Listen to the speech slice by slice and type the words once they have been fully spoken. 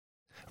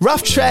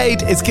Rough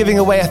Trade is giving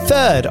away a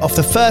third of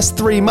the first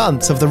 3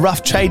 months of the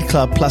Rough Trade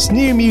Club plus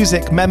new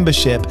music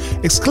membership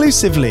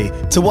exclusively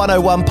to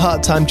 101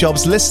 Part-Time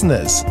Jobs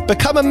listeners.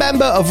 Become a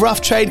member of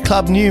Rough Trade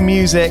Club New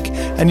Music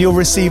and you'll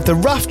receive the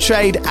Rough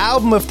Trade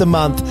Album of the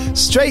Month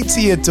straight to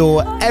your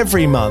door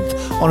every month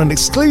on an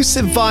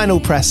exclusive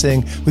vinyl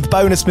pressing with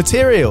bonus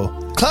material.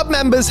 Club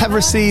members have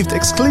received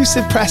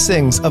exclusive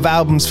pressings of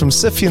albums from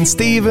Sufjan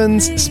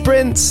Stevens,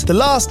 Sprints, The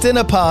Last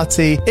Dinner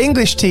Party,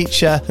 English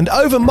Teacher, and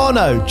Over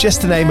Mono,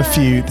 just to name a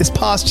few, this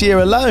past year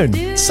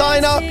alone.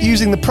 Sign up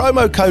using the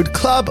promo code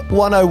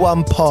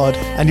CLUB101POD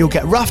and you'll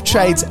get Rough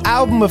Trade's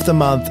Album of the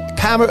Month,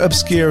 Camera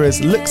Obscura's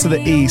Look to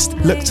the East,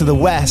 Look to the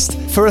West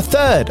for a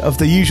third of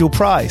the usual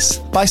price.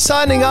 By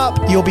signing up,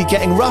 you'll be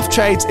getting Rough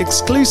Trade's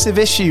exclusive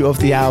issue of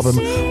the album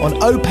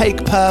on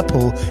opaque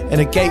purple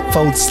in a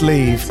gatefold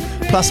sleeve,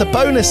 plus a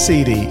bonus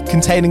CD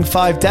containing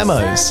 5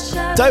 demos.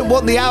 Don't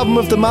want the album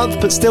of the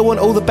month but still want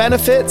all the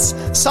benefits?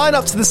 Sign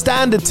up to the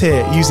standard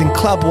tier using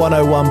Club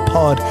 101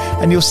 Pod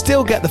and you'll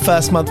still get the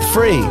first month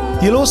free.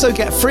 You'll also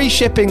get free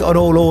shipping on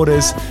all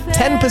orders,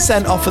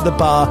 10% off at the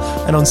bar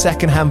and on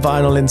secondhand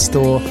vinyl in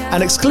store,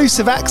 and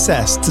exclusive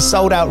access to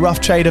sold out Rough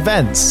Trade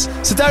events.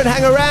 So don't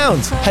hang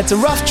around. Head to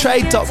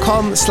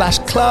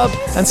roughtrade.com/club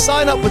and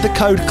sign up with the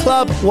code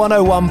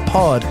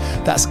CLUB101POD.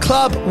 That's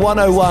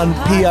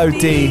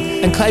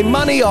CLUB101POD and claim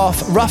money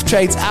off Rough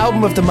Trade's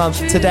Album of the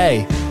Month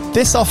today.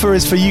 This offer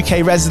is for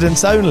UK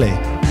residents only.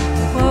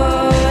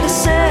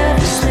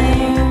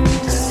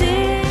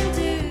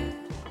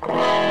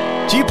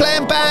 Do you play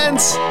in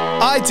bands?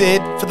 I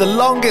did for the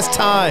longest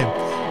time.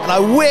 And I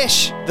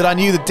wish that I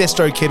knew that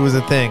DistroKid was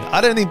a thing.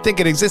 I don't even think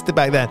it existed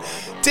back then.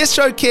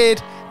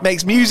 DistroKid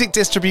makes music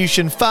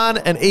distribution fun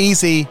and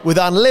easy with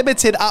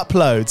unlimited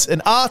uploads, and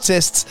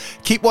artists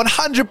keep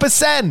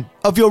 100%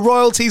 of your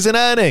royalties and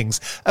earnings.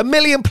 1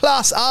 million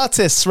plus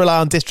artists rely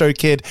on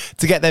DistroKid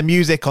to get their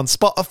music on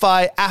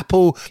Spotify,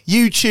 Apple,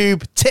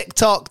 YouTube,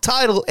 TikTok,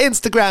 Tidal,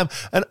 Instagram,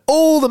 and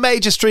all the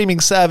major streaming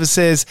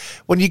services.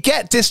 When you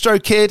get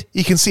DistroKid,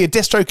 you can see a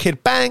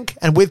DistroKid bank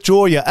and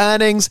withdraw your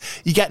earnings.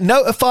 You get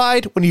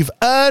notified when you've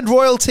earned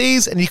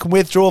royalties and you can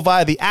withdraw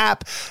via the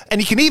app. And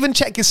you can even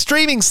check your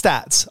streaming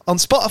stats on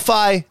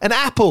Spotify and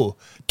Apple.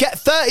 Get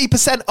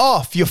 30%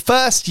 off your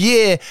first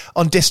year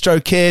on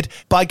DistroKid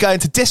by going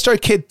to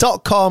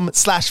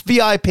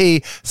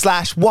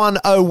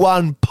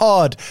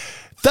distrokid.com/VIP/101pod.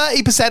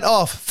 30%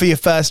 off for your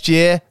first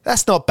year.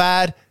 That's not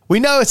bad.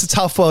 We know it's a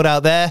tough world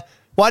out there.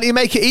 Why don't you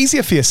make it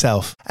easier for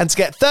yourself? And to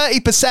get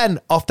 30%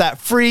 off that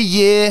free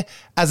year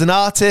as an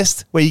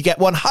artist, where you get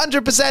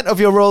 100% of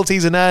your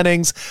royalties and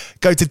earnings,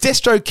 go to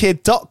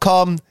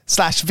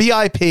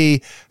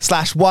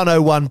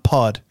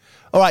distrokid.com/VIP/101pod.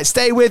 All right,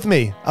 stay with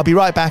me. I'll be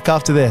right back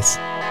after this.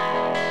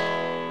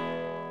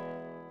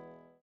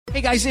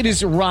 Hey guys, it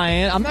is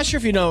Ryan. I'm not sure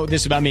if you know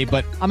this about me,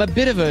 but I'm a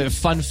bit of a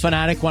fun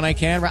fanatic when I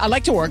can. I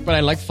like to work, but I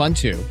like fun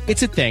too.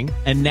 It's a thing.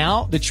 And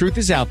now the truth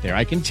is out there.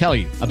 I can tell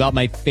you about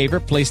my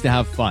favorite place to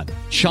have fun.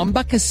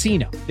 Chumba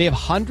Casino. They have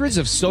hundreds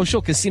of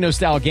social casino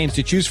style games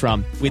to choose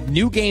from with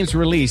new games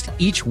released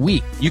each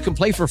week. You can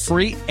play for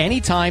free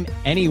anytime,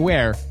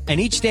 anywhere. And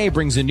each day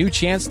brings a new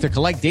chance to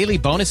collect daily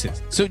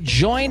bonuses. So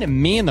join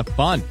me in the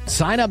fun.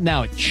 Sign up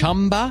now at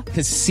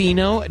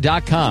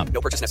ChumbaCasino.com.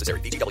 No purchase necessary.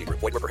 VGW.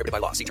 Void where prohibited by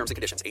law. See terms and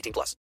conditions.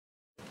 18+.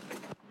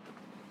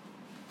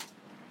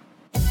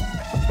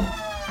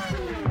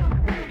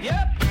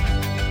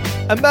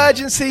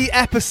 Emergency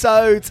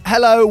episodes.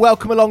 Hello,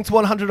 welcome along to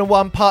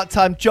 101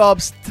 Part-Time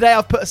Jobs. Today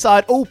I've put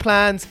aside all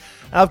plans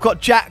and I've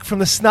got Jack from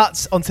the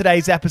Snuts on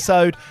today's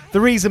episode. The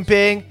reason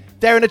being,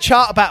 they're in a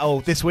chart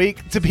battle this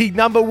week to be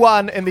number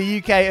 1 in the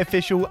UK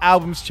official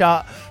albums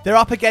chart. They're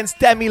up against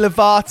Demi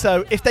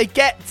Lovato. If they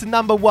get to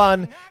number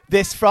 1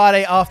 this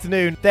Friday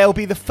afternoon, they'll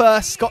be the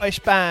first Scottish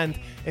band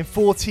in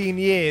 14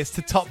 years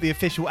to top the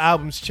official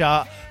albums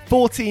chart.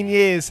 14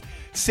 years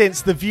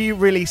since The View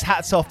released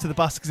Hats Off to the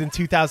Buskers in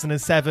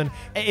 2007.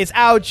 It is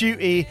our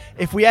duty,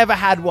 if we ever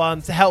had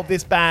one, to help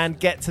this band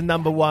get to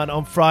number 1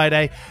 on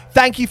Friday.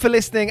 Thank you for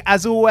listening.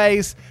 As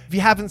always, if you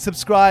haven't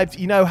subscribed,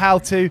 you know how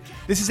to.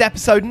 This is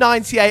episode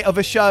 98 of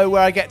a show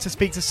where I get to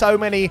speak to so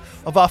many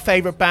of our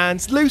favourite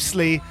bands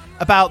loosely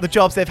about the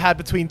jobs they've had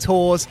between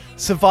tours,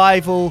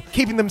 survival,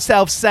 keeping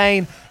themselves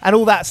sane, and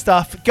all that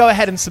stuff. Go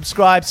ahead and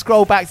subscribe.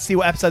 Scroll back to see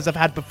what episodes I've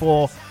had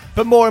before.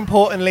 But more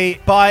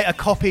importantly, buy a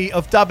copy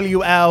of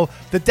WL,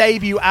 the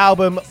debut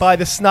album by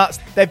the Snuts.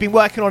 They've been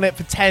working on it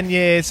for 10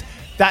 years.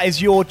 That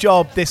is your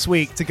job this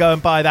week, to go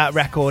and buy that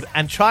record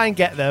and try and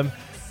get them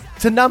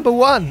to number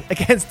 1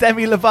 against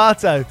Demi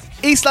Lovato.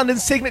 East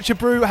London's Signature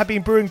Brew have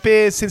been brewing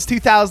beers since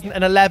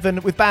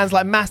 2011 with bands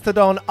like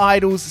Mastodon,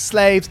 Idols,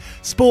 Slaves,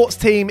 Sports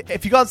Team.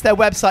 If you go onto their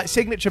website,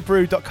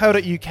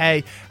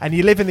 signaturebrew.co.uk, and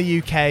you live in the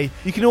UK,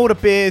 you can order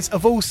beers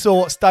of all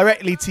sorts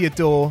directly to your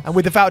door. And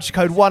with the voucher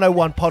code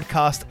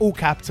 101podcast, all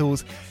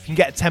capitals, you can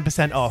get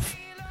 10% off.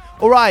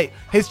 All right,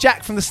 here's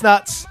Jack from the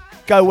Snuts.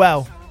 Go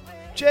well.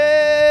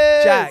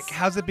 Cheers! Jack,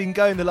 how's it been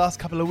going the last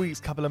couple of weeks,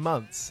 couple of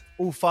months?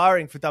 All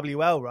firing for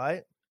WL,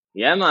 right?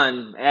 Yeah,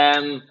 man.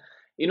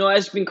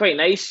 It's been quite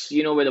nice,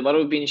 with the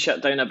world being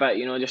shut down a bit,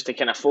 just to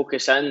kind of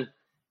focus in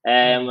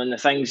on the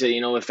things that,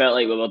 we felt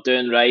like we were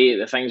doing right,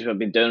 the things we've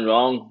been doing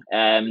wrong,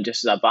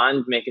 just as a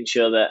band, making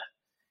sure that,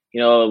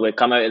 we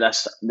come out of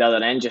this the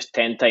other end just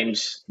 10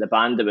 times the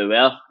band that we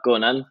were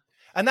going in.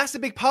 And that's a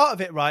big part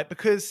of it, right?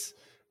 Because,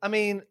 I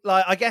mean,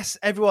 like, I guess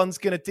everyone's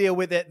going to deal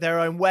with it their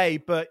own way,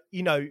 but,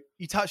 you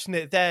touched on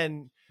it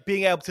then,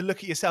 being able to look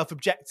at yourself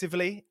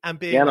objectively and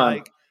being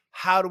like,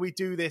 how do we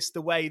do this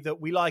the way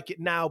that we like it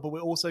now, but we're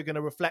also going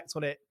to reflect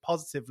on it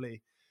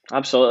positively?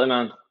 Absolutely,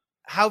 man.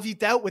 How have you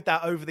dealt with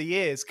that over the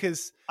years?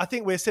 Because I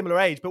think we're similar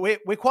age, but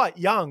we're quite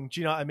young. Do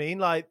you know what I mean?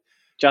 Like,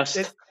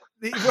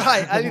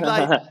 right. I mean,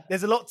 like,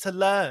 there's a lot to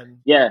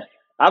learn. Yeah,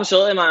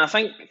 absolutely, man. I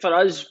think for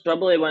us,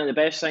 probably one of the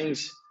best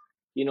things,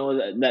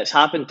 that's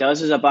happened to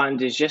us as a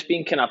band is just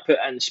being kind of put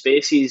in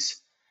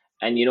spaces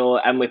and,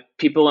 and with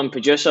people and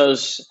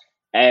producers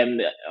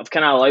have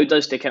kind of allowed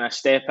us to kind of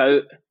step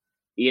out,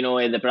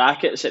 in the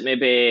brackets that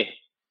maybe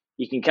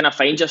you can kind of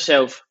find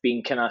yourself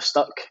being kind of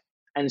stuck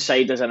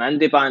inside as an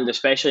indie band,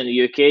 especially in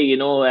the UK.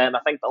 I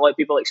think a lot of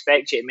people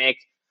expect you to make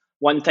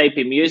one type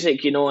of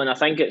music, and I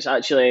think it's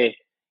actually,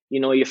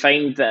 you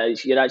find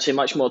that you're actually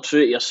much more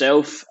true to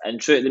yourself and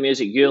true to the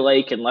music you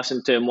like and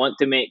listen to and want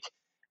to make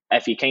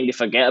if you kind of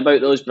forget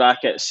about those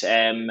brackets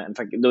and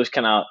those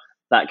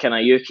that kind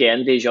of UK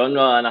indie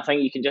genre. And I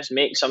think you can just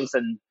make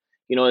something,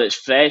 that's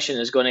fresh and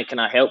is going to kind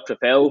of help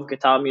propel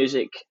guitar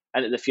music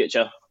into the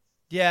future.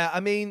 Yeah, I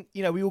mean,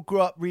 we all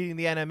grew up reading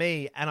the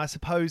NME, and I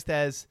suppose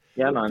there's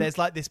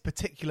like this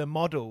particular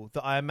model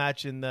that I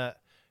imagine that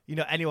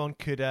anyone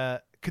could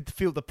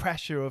feel the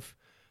pressure of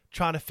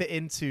trying to fit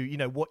into,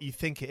 what you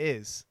think it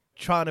is,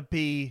 trying to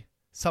be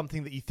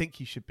something that you think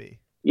you should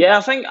be. Yeah,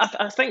 I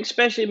think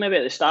especially maybe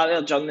at the start of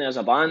our journey as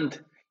a band,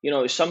 it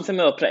was something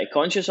we were pretty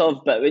conscious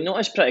of, but we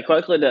noticed pretty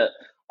quickly that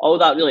all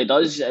that really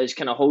does is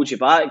kind of hold you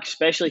back,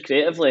 especially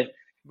creatively.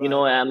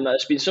 Right.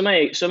 There's been so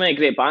many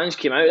great bands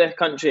came out of the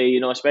country,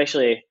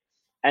 especially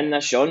in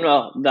this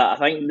genre, that I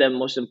think the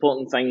most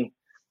important thing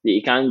that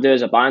you can do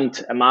as a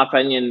band, in my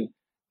opinion,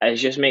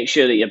 is just make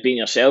sure that you're being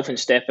yourself and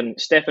stepping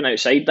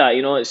outside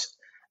that.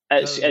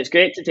 It's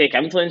great to take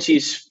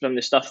influences from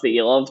the stuff that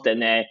you loved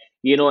and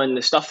and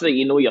the stuff that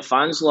your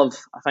fans love,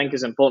 I think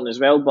is important as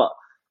well. But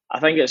I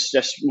think it's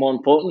just more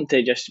important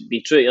to just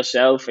be true to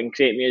yourself and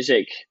create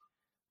music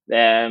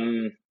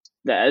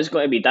that is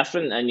going to be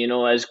different and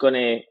is going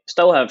to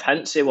still have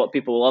hints of what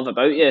people love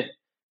about you,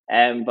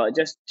 but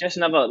just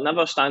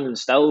never standing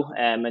still,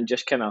 and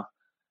just kind of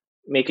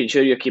making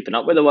sure you're keeping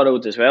up with the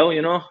world as well.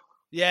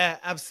 Yeah,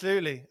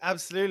 absolutely.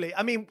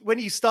 I mean, when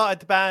you started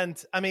the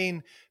band, I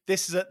mean,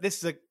 this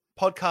is a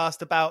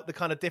podcast about the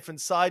kind of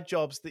different side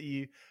jobs that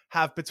you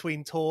have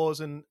between tours,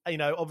 and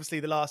obviously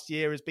the last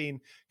year has been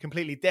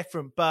completely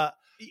different, but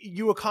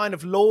you were kind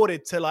of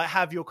lauded to like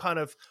have your kind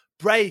of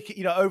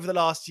break over the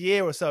last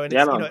year or so, and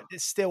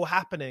it's still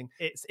happening.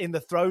 It's in the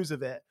throes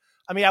of it.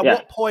 I mean, at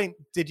what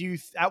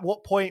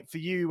point for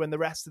you and the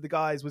rest of the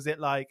guys was it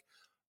like,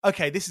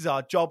 okay, this is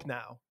our job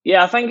now?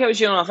 Yeah, I think it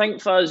was, I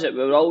think for us, we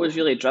were always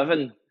really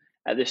driven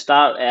at the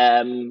start.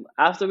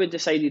 After we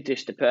decided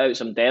just to put out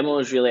some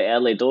demos really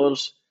early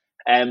doors,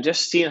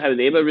 just seeing how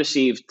they were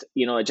received,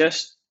 it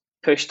just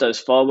pushed us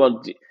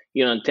forward,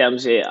 in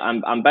terms of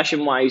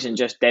ambition-wise and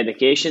just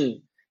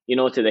dedication,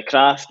 to the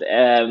craft.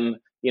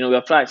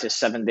 We'll practice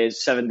 7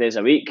 days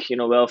a week.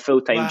 We're a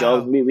full-time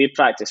job. We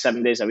practice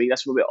 7 days a week.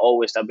 That's what we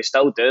always do. We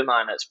still do,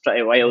 man. It's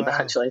pretty wild,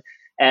 actually.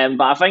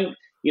 But I think,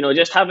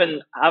 just I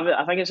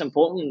think it's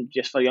important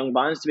just for young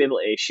bands to be able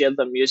to share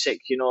their music,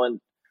 and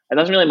it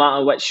doesn't really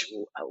matter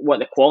what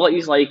the quality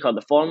is like or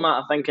the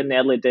format. I think in the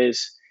early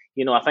days,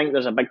 I think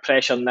there's a big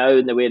pressure now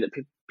in the way that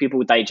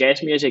people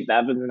digest music,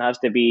 that everything has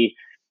to be,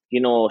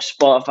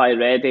 Spotify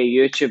ready,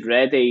 YouTube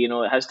ready,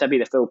 it has to be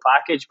the full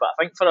package. But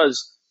I think for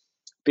us,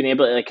 being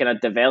able to kind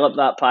of develop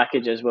that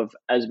package as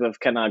we've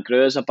kind of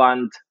grew as a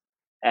band,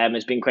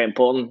 has been quite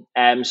important.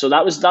 So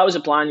that was a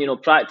plan,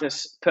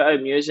 practice, put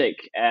out music,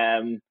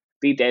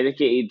 be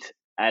dedicated,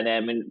 and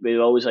then we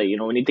were always like,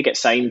 we need to get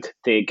signed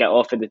to get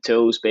off of the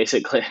tools,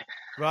 basically.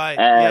 Right.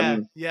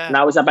 Yeah. And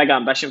that was a big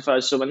ambition for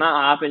us. So when that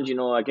happened,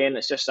 again,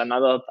 it's just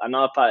another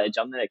part of the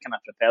journey that kind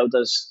of propelled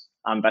us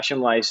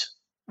ambition-wise.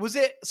 Was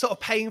it sort of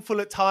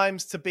painful at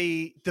times to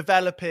be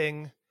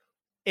developing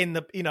in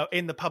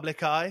the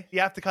public eye?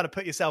 You have to kind of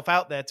put yourself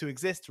out there to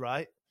exist,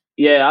 right?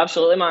 Yeah,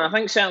 absolutely, man. I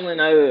think certainly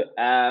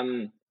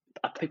now,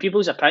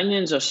 people's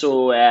opinions are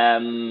so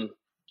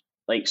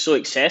so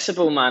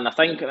accessible, man. I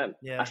think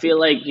I feel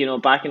like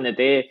back in the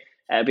day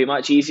it'd be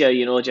much easier,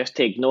 just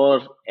to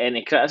ignore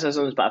any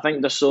criticisms. But I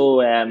think they're so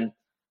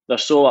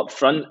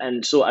upfront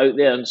and so out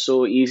there and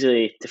so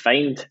easily to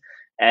find.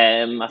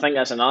 I think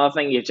that's another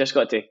thing you've just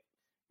got to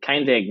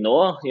kind of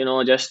ignore.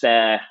 Just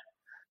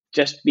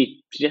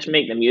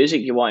make the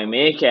music you want to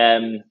make.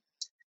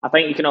 I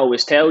think you can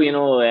always tell,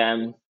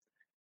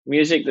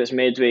 music that's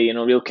made with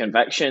real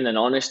conviction and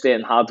honesty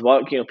and hard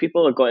work.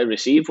 People have got to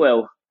receive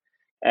well,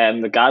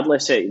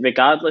 regardless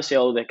of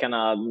all the kind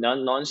of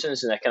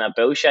nonsense and the kind of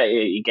bullshit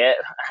you get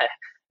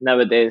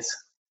nowadays.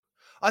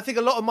 I think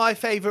a lot of my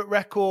favorite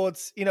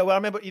records, you know, where I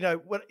remember, you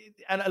know,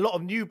 and a lot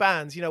of new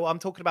bands, you know, I'm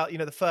talking about, you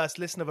know, the first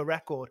listen of a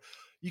record,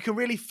 you can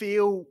really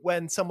feel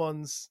when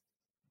someone's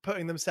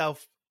putting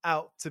themselves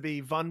out to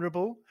be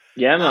vulnerable.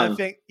 Yeah, And I man.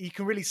 think you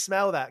can really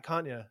smell that,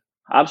 can't you?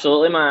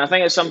 Absolutely, man. I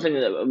think it's something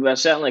that we're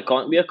certainly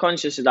we're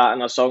conscious of that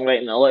in our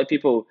songwriting. A lot of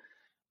people,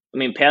 I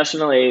mean,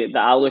 personally, that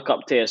I look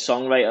up to as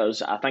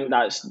songwriters, I think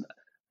that's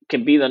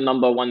can be their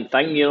number one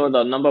thing. You know,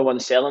 their number one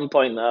selling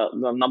point, their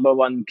number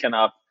one kind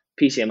of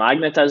piece of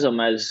magnetism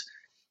is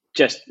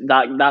just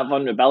that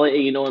vulnerability.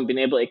 You know, and being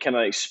able to kind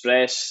of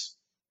express,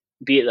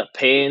 be it their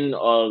pain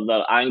or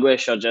their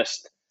anguish or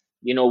just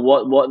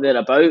what they're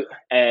about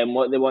and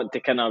what they want to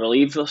kind of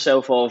relieve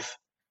themselves of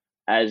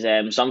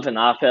is something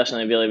I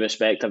personally really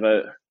respect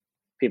about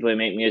people who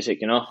make music.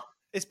 You know.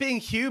 It's being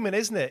human,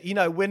 isn't it? You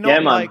know, we're Yeah,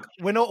 not man.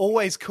 we're not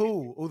always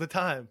cool all the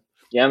time.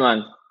 Yeah,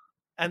 man.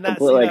 And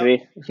that's, you Completely know,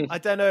 agree. I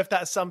don't know if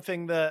that's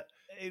something that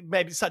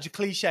maybe it's such a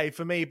cliche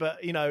for me,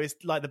 but you know, it's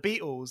like the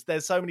Beatles.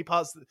 There's so many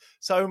parts,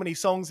 so many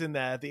songs in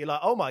there that you're like,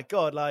 oh my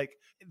God, like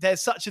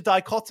there's such a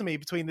dichotomy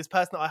between this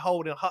person that I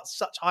hold in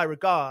such high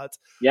regard.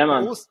 Yeah,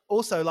 But man.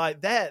 also like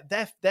they're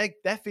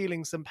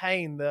feeling some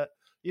pain that,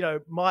 you know,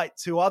 might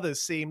to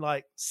others seem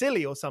like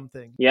silly or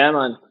something. Yeah,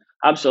 man.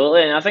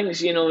 Absolutely. And I think,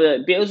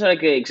 the Beatles are a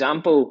great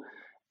example.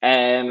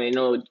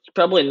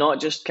 Probably not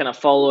just kind of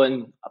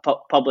following a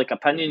public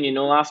opinion,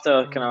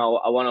 after kind of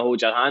I want to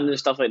hold your hand and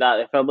stuff like that.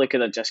 They probably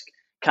could have just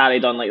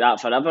carried on like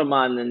that forever,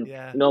 man. And,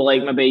 Yeah,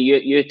 like yeah. maybe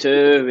you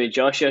too with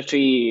Joshua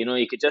Tree,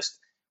 you could just,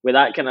 with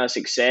that kind of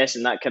success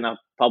and that kind of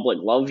public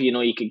love,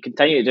 you could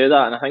continue to do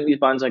that. And I think these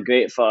bands are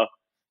great for,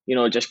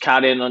 just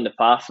carrying on the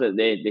path that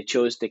they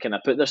chose to kind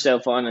of put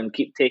themselves on and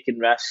keep taking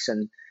risks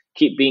and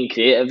keep being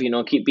creative,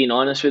 keep being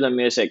honest with their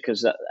music,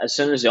 because as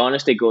soon as the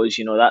honesty goes,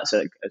 that's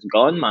it, it's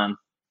gone, man.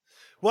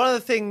 One of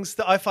the things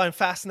that I find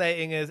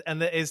fascinating is,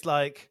 and that is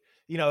like,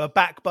 you know, a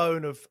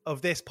backbone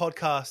of this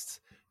podcast,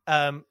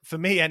 for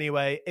me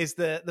anyway, is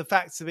the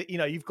fact of it, you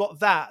know, you've got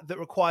that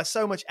requires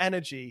so much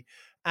energy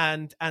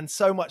and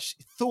so much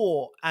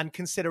thought and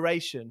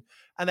consideration,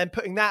 and then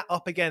putting that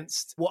up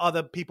against what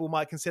other people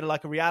might consider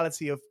like a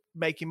reality of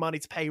making money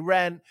to pay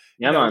rent,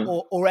 Yeah, you know,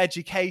 man. or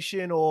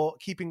education or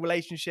keeping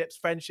relationships,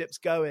 friendships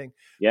going.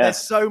 Yeah, There's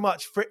so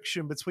much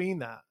friction between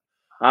that.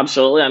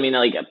 absolutely. I mean,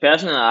 like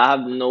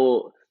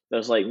personally,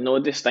 there's like no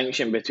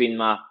distinction between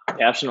my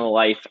personal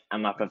life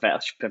and my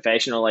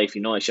professional life.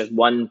 It's just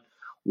one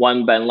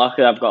bit. And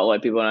luckily, I've got a lot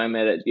of people around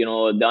me that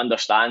they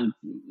understand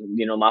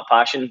my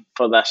passion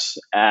for this.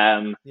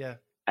 Yeah.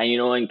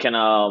 And and kind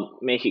of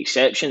make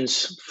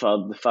exceptions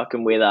for the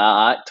fucking way that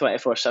I act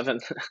 24/7.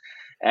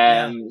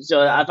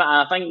 So Yeah.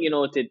 I think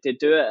to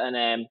do it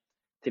and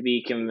to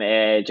be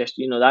just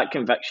that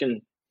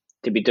conviction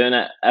to be doing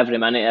it every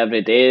minute,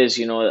 every day is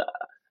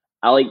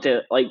I like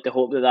to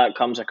hope that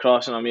comes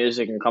across in our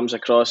music and comes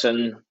across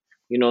in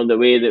the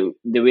way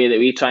that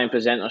we try and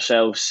present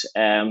ourselves.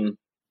 Definitely,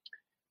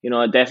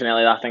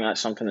 I think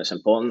that's something that's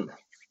important.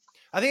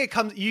 I think it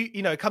comes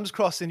it comes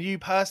across in you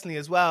personally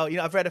as well. You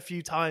know, I've read a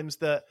few times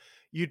that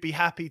you'd be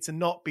happy to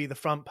not be the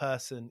front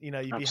person. You know,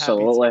 you'd be happy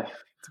Absolutely.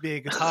 to be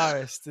a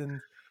guitarist,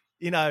 and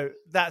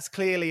that's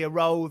clearly a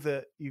role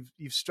that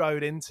you've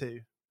strode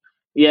into.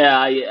 Yeah,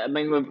 I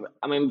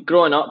mean,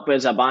 growing up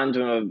as a band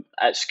when we were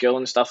at school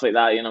and stuff like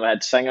that, we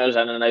had singers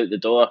in and out the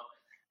door.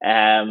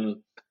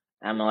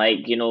 I'm like,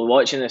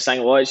 watching the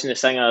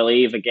singer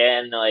leave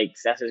again, like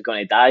this is going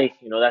to die.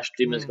 This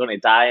dream is going to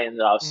die,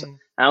 and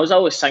I was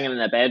always singing in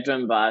the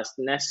bedroom, but I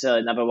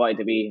necessarily never wanted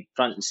to be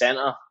front and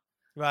center.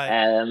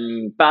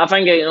 Right. But I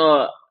think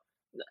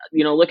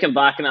looking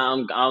back on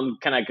it, I'm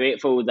kind of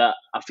grateful that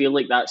I feel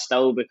like that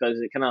still, because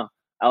it kind of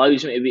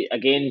allows me to be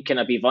again kind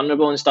of be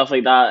vulnerable and stuff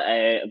like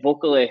that.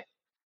 Vocally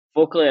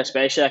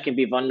especially, I can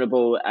be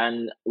vulnerable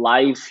and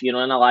live. In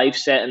a live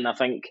setting, I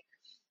think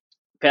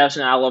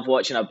personally I love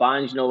watching a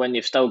band. When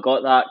you've still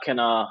got that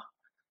kind of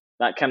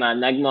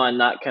enigma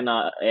and that kind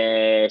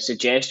of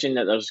suggestion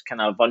that there's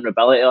kind of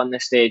vulnerability on the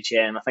stage,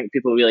 and I think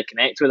people really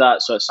connect with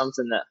that. So it's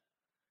something that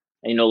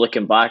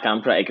looking back,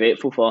 I'm pretty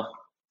grateful for.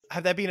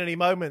 Have there been any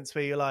moments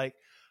where you're like,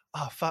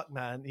 oh fuck,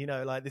 man,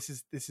 like this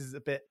is a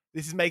bit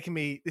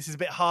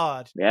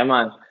hard? Yeah,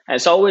 man.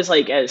 It's always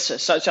like it's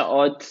such an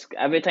odd.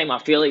 Every time I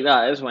feel like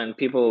that is when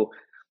people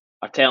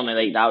are telling me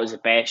like that was the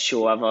best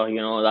show ever.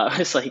 That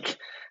was like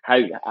how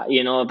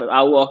but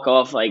I walk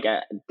off like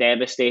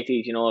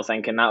devastated.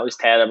 Thinking that was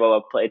terrible. I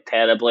played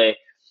terribly.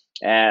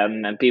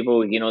 And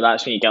people,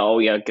 that's when you get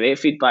all your great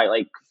feedback.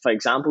 Like for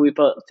example, we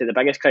put to the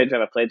biggest crowd we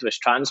ever played was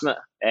Transmit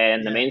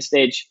in the main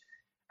stage,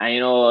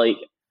 and like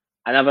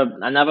I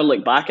never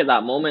look back at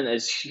that moment,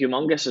 as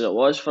humongous as it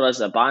was for us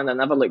as a band. I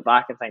never look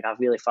back and think I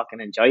really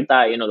fucking enjoyed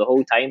that. The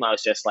whole time I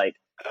was just like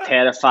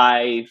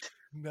terrified,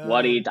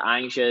 worried,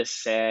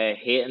 anxious,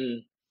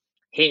 hating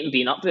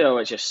being up there,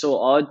 which is so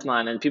odd,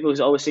 man. And people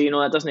always say,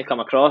 it doesn't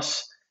come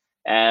across.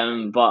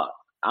 But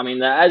I mean,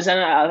 that is, and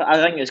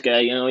I think it's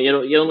good.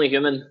 You're only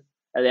human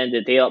at the end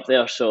of the day up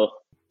there. So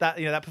that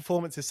that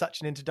performance is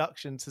such an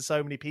introduction to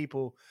so many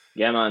people.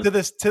 Yeah, man. To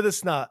the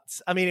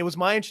Snuts. I mean, it was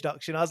my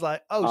introduction. I was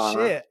like, oh Man.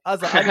 shit. I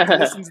was like, I need to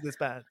listen to this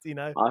band.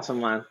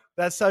 Awesome, man.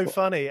 That's so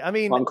funny. I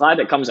mean, Well, I'm glad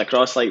it comes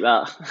across like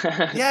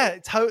that. yeah,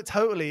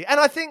 totally. And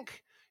I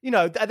think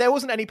there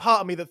wasn't any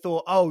part of me that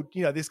thought, oh,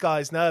 this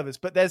guy's nervous,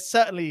 but there's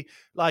certainly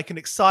like an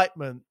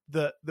excitement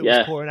that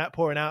was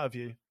pouring out of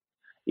you.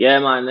 Yeah,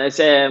 man. It's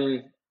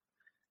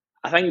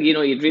I think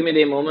you dream of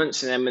day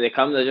moments, and then when they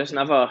come, they're just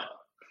never.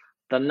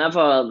 They're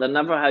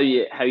never how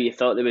you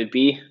thought they would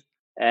be.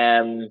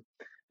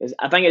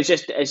 I think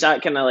it's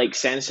that kind of like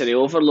sensory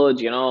overload,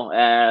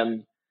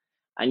 and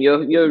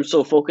you're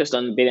so focused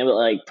on being able to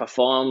like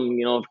perform,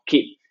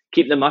 keep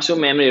the muscle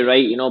memory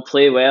right,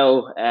 play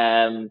well,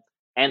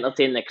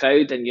 entertain the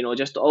crowd, and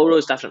just all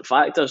those different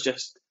factors.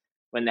 Just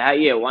when they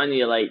hit you at one,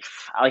 you're like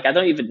I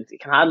don't even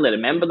can hardly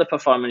remember the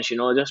performance,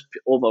 just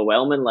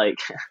overwhelming, like.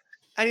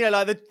 And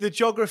like the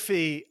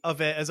geography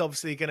of it is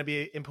obviously going to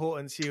be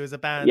important to you as a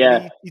band. Yeah. I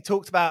mean, you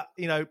talked about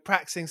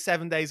practicing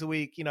 7 days a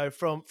week.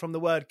 From the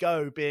word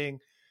go, being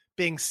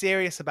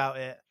serious about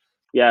it.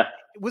 Yeah.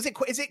 Is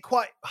it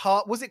quite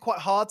hard? Was it quite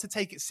hard to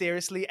take it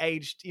seriously,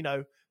 aged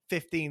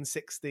 15,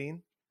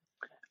 16?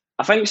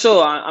 I think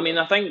so. I mean,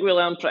 I think we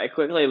learned pretty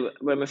quickly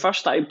when we first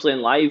started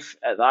playing live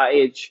at that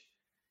age.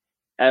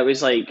 It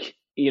was like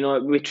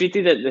we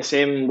treated it the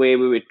same way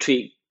we would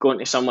treat going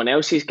to someone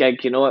else's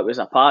gig. It was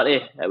a party.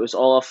 It was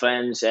all our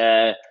friends.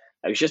 It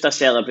was just a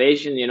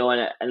celebration.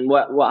 And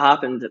what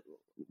happened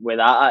with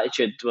that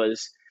attitude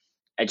was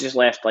it just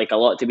left like a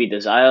lot to be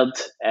desired.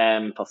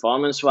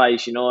 Performance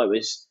wise,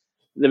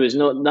 there was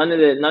none of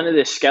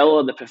the skill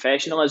or the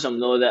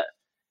professionalism though that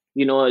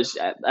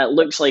it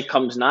looks like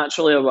comes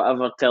naturally or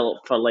whatever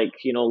for like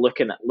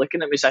looking at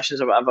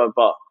musicians or whatever.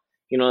 But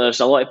there's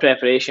a lot of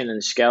preparation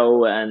and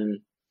skill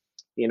and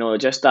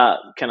just that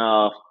kind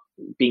of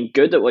being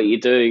good at what you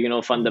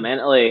do,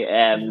 fundamentally,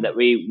 that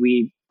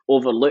we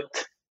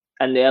overlooked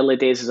in the early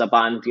days as a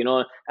band,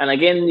 and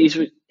again, this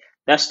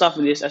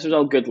was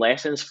all good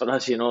lessons for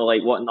us,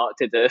 like what not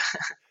to do.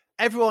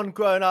 Everyone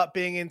growing up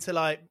being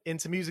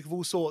into music of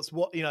all sorts,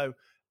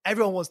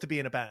 everyone wants to be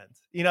in a band.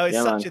 It's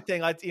such a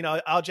thing.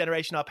 Our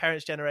generation, our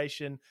parents'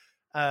 generation,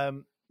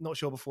 not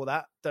sure before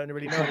that, don't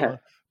really know anyone.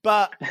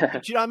 But do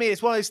you know what I mean?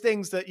 It's one of those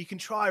things that you can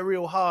try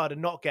real hard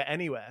and not get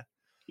anywhere.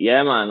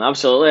 Yeah, man,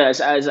 absolutely. As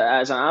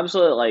an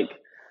absolute, like,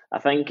 I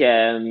think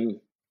there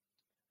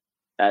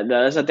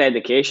is a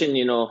dedication,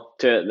 to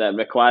it that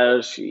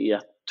requires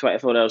your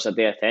 24 hours a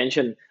day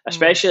attention,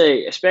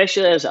 especially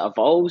as it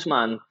evolves,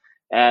 man.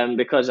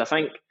 Because I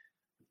think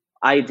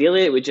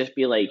ideally it would just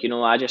be like,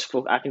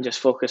 I can just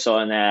focus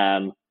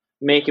on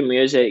making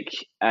music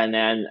and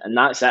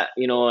that's it,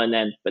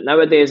 but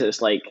nowadays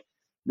it's like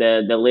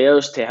the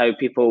layers to how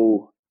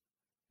people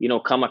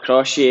come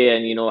across you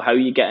and how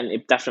you get into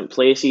different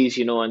places,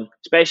 and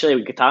especially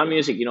with guitar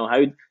music,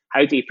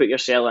 how do you put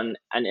yourself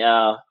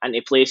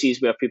into places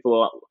where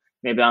people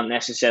maybe aren't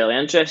necessarily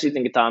interested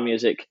in guitar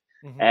music,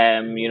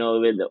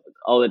 with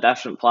all the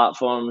different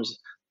platforms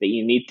that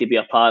you need to be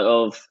a part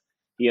of,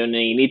 you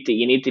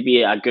need to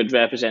be a good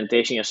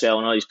representation of yourself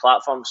on all these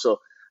platforms.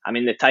 So I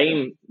mean the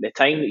time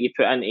that you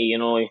put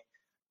into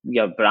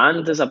your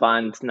brand as a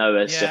band now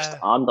is just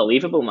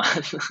unbelievable,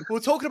 man. We're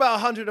talking about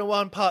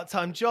 101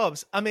 part-time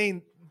jobs. I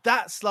mean,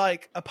 that's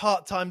like a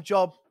part-time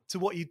job to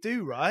what you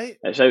do, right?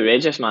 It's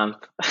outrageous, man.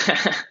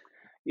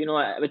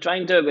 We try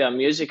and do it with our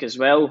music as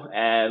well.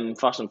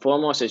 First and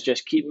foremost is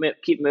just keep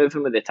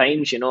moving with the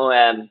times,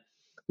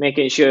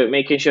 making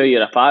sure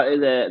you're a part of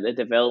the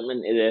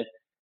development of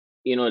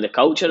the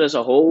culture as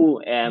a whole,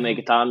 with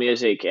guitar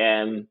music,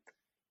 keeping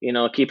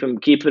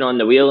on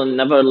the wheel and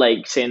never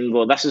like saying,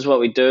 well, this is what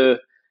we do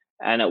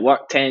and it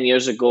worked 10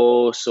 years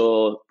ago,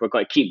 so we're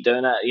going to keep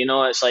doing it.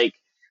 It's like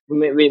you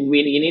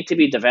need to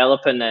be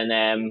developing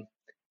and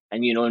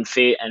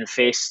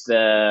face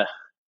the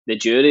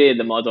jury of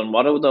the modern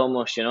world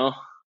almost,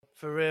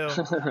 For real.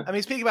 I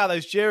mean, speaking about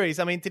those juries,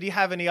 I mean, did you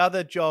have any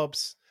other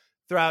jobs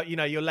throughout,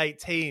 your late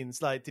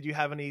teens? Like, did you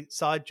have any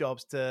side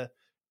jobs to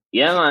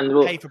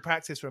pay for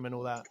practice room and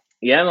all that?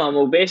 Yeah, man.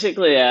 Well,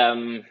 basically,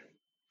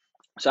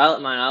 so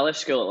I left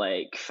school at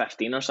like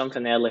 15 or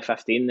something, early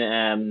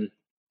 15.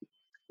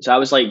 So I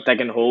was like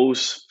digging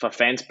holes for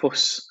fence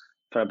posts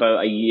for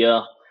about a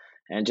year,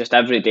 and just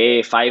every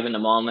day, 5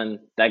 a.m,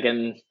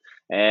 digging.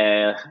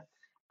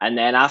 And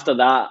then after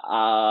that,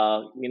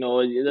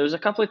 there was a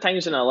couple of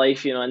times in our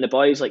life, and the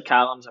boys like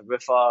Callum's a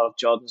roofer,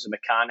 Jordan's a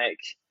mechanic,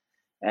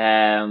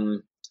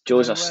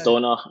 Joe's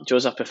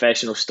a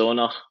professional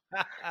stoner.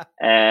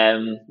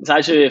 It's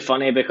actually really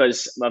funny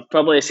because I've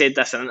probably said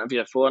this in an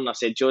interview before, and I've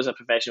said Joe's a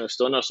professional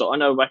stoner. So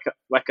on our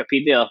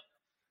Wikipedia,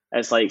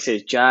 it's like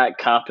says Jack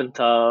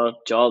Carpenter,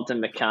 Jordan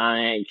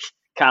mechanic,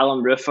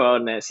 Callum roofer,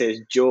 and it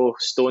says Joe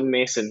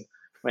stonemason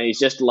when he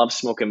just loves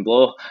smoking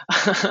blow.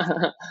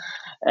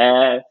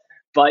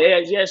 But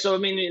yeah. So I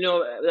mean,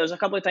 there's a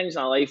couple of times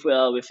in our life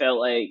where we felt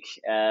like,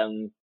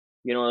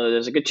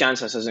 there's a good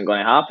chance this isn't going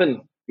to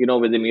happen.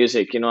 With the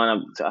music, and I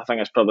think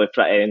it's probably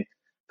a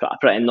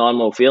pretty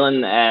normal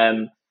feeling.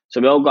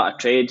 So we all got a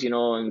trade,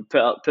 and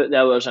put the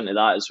hours into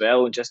that as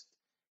well. Just,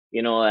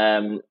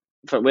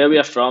 for where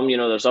we're from,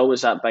 there's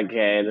always that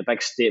the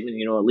big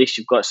statement, at least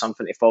you've got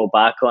something to fall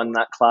back on,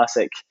 that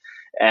classic.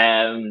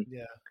 Yeah,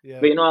 yeah.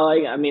 But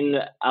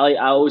I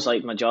always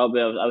liked my job.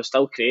 I was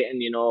still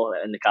creating,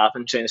 in the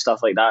carpentry and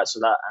stuff like that.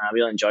 And I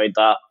really enjoyed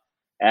that.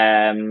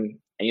 And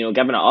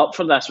giving it up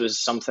for this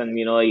was something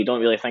you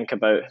don't really think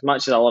about. As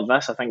much as I love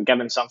this, I think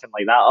giving something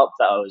like that up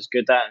that I was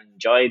good at and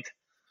enjoyed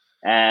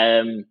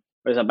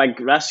was a big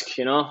risk.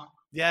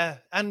 Yeah,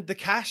 and the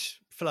cash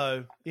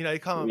flow. You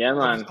can't. Yeah,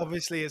 man.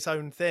 Obviously, its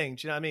own thing.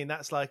 Do you know what I mean?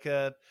 That's like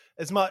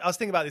as much. I was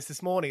thinking about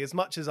this morning. As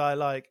much as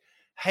I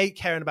hate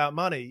caring about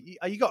money,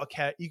 you got to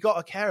care. You got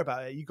to care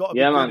about it. You got to be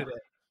good at it.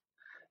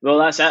 Well,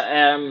 that's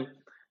it.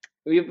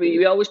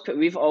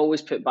 We've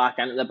always put back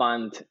into the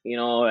band.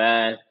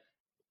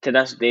 To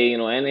this day,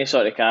 any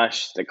sort of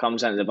cash that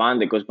comes into the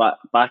band, that goes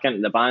back into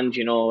the band.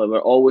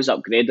 We're always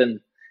upgrading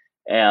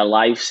our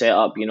live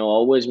setup.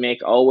 Always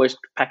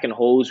picking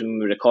holes when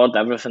we record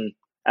everything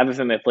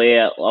we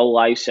play, all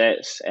live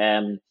sets.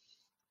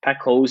 Pick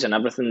holes in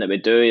everything that we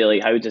do.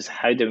 Like how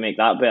do we make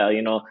that better?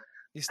 You're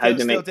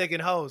still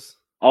digging holes.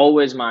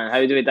 Always, man.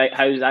 How's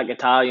that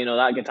guitar?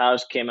 That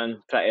guitar's came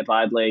in pretty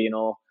badly.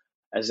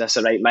 Is this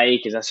the right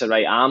mic? Is this the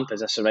right amp?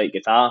 Is this the right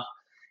guitar?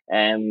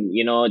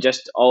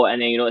 Just all,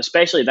 and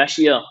especially this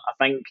year, I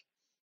think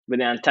with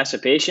the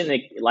anticipation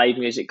of live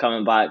music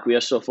coming back, we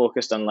are so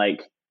focused on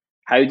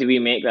how do we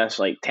make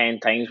this 10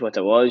 times what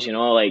it was?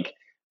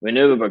 We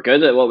knew we were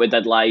good at what we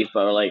did live,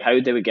 but we're how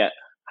do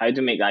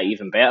we make that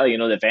even better?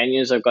 The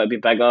venues have got to be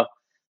bigger.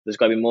 There's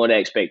got to be more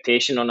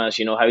expectation on us.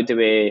 How do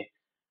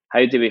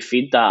we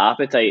feed that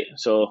appetite?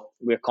 So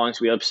we're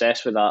constantly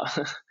obsessed with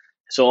that.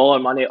 So all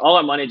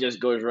our money just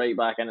goes right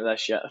back into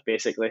this shit,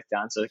 basically, to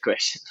answer the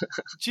question.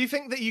 Do you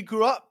think that you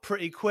grew up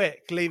pretty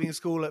quick, leaving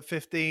school at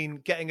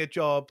 15, getting a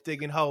job,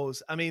 digging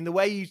holes? I mean, the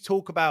way you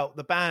talk about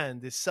the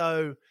band is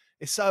so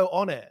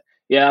on it.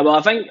 Yeah, well,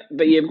 I think,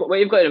 but what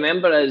you've got to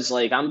remember is,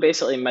 I'm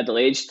basically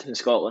middle-aged in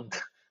Scotland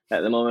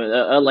at the moment.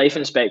 Our life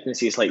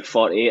expectancy is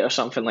 48 or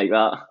something like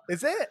that.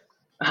 Is it?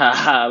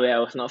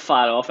 Well, it's not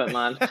far off it,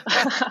 man.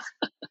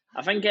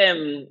 I think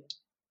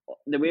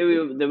the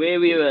way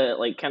we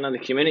were kind of the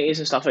communities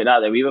and stuff like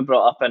that we were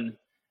brought up in,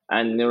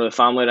 and the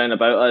family around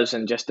about us,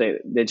 and just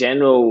the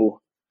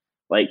general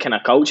kind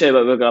of culture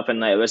that we grew up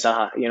in, it was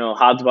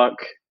hard work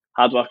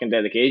and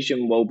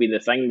dedication will be the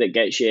thing that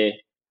gets you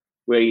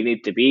where you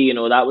need to be.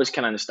 That was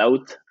kind of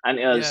instilled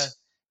into us,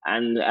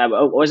 and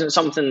it wasn't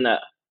something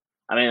that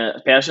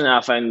personally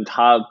I found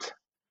hard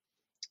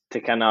to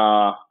kind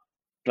of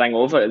bring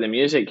over to the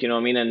music.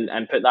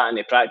 And put that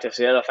into practice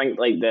there. I think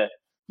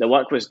the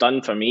work was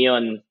done for me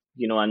on.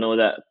 I know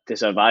that to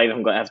survive,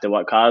 I'm going to have to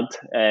work hard.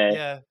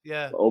 No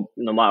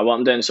matter what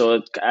I'm doing. So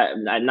it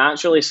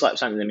naturally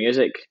slips into the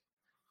music,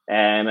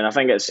 and I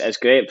think it's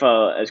great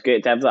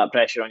to have that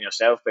pressure on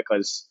yourself,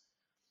 because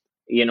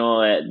the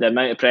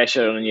amount of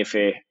pressure on you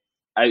for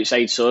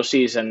outside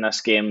sources in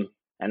this game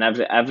and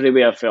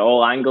everywhere for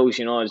all angles.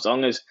 As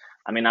long as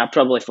I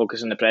probably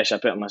focus on the pressure I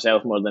put on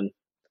myself more than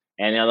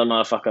any other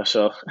motherfucker.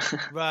 So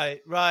right.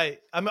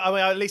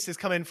 At least it's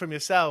coming from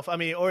yourself.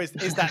 Or is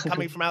that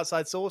coming from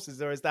outside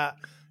sources, or is that?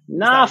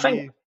 I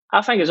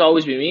think it's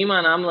always been me,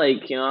 man. I'm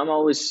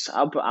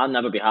I'll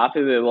never be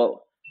happy with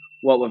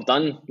what we've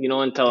done,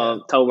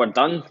 until we're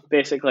done,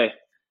 basically.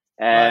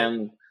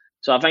 Right.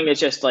 So I think it's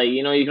just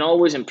you can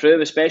always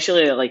improve,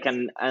 especially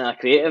in a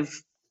creative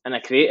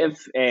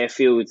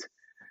field.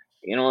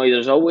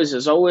 There's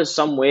always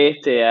some way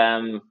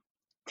to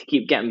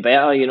keep getting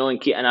better,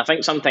 and I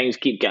think sometimes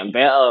keep getting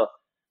better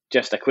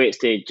just equates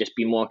to just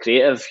be more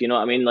creative. You know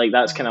what I mean?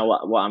 That's kind of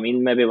what I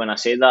mean maybe when I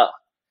say that.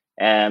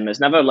 It's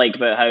never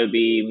about how to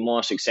be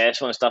more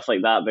successful and stuff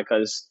like that,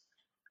 because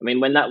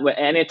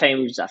any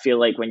times I feel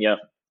when you're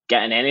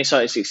getting any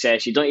sort of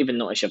success, you don't even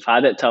notice you've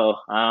had it till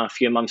a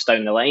few months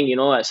down the line.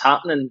 It's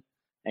happening,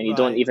 and you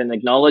don't even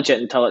acknowledge it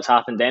until it's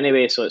happened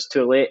anyway, so it's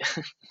too late.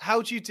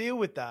 How do you deal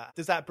with that?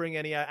 Does that bring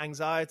any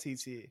anxiety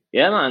to you?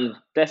 Yeah, man,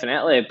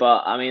 definitely.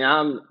 But I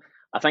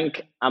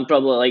think I'm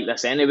probably like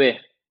this anyway,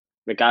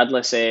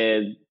 regardless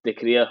of the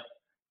career.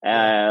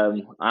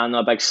 I'm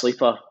not a big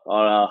sleeper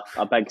or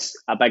a big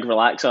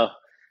relaxer.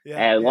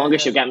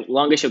 Longest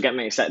you'll get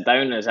me to sit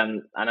down is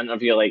in an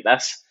interview like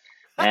this.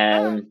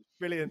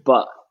 Brilliant.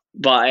 But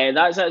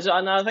that's it.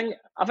 And I think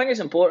it's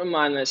important,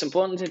 man. It's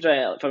important to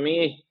try, for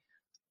me,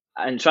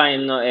 and try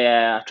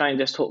and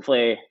just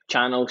hopefully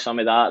channel some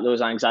of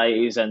those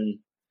anxieties and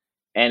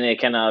any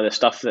kind of the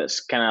stuff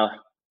that's kind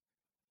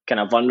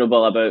of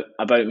vulnerable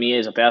about me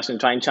as a person.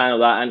 Try and channel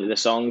that into the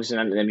songs and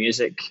into the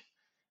music,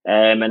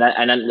 and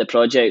into the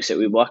projects that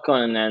we work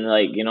on. And then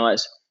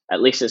it's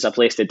at least it's a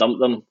place to dump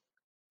them.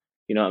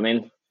 You know what I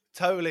mean?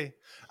 Totally.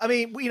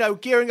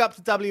 Gearing up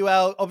to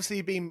WL, obviously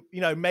you've been,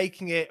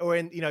 making it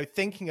or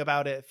thinking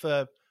about it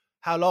for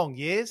how long?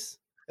 Years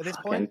at this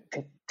point?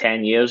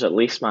 10 years at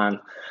least, man.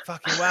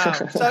 Fucking wow.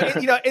 So,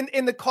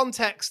 in the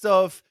context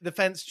of the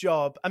fence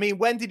job,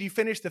 when did you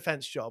finish the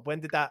fence job? When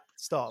did that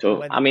stop?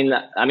 So,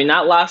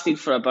 that lasted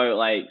for about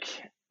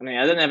I mean,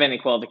 I didn't have any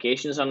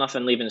qualifications or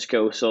nothing leaving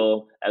school,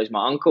 so it was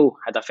my uncle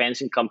had a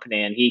fencing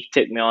company, and he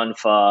took me on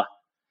for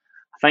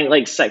I think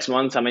like 6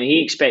 months. I mean,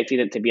 he expected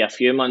it to be a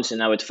few months,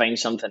 and I would find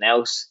something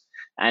else.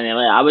 And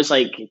I was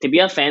like, to be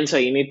a fencer,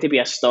 you need to be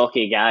a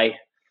stocky guy.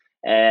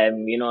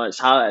 It's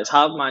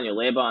hard manual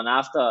labour. And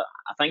after,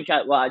 I think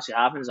what actually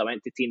happens, I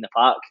went to Teen the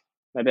Park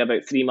maybe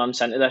about 3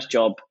 months into this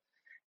job,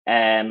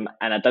 and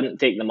I didn't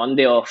take the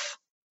Monday off.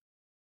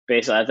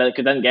 Basically,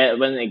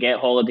 wouldn't get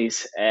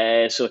holidays.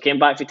 So I came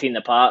back to Teen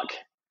the Park,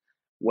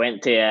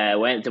 went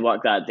to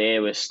work that day,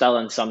 was still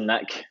in some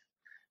nick.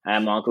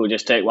 And my uncle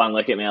just took one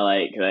look at me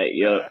like, right,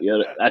 your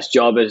this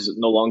job is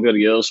no longer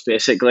yours,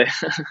 basically.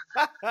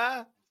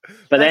 But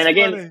then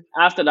again, funny.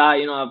 after that,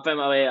 I found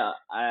my way.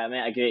 I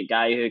met a great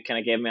guy who kind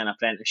of gave me an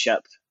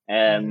apprenticeship.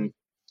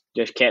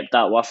 Just kept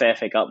that work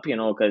ethic up,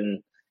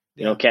 and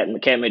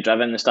kept me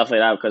driven and stuff like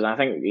that. Because I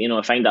think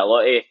I find that a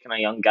lot of kind of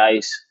young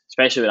guys,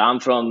 especially where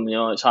I'm from,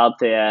 it's hard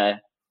to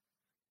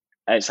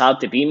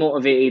be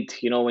motivated.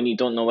 When you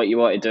don't know what you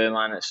want to do,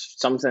 man. It's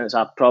something that's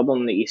a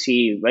problem that you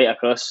see right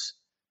across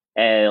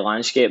the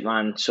landscape,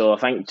 man. So I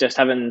think just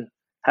having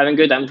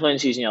good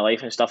influences in your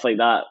life and stuff like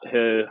that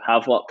who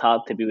have worked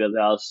hard to be where they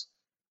are has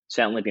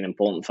certainly been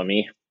important for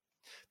me.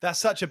 That's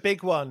such a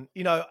big one.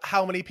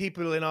 How many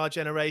people in our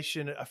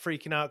generation are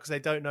freaking out because they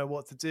don't know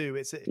what to do?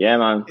 Yeah,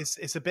 man.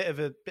 It's a bit of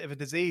a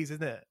disease,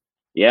 isn't it?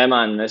 Yeah,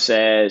 man. It's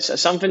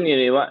something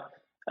what,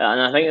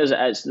 and I think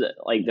it's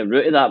like the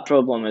root of that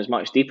problem is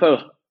much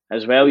deeper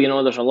as well.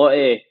 There's a lot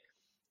of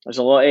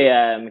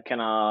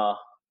kind of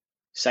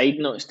side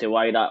notes to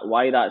why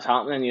that's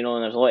happening.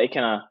 And there's a lot of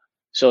kind of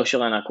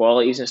social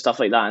inequalities and stuff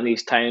like that in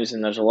these towns,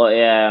 and there's a lot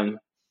of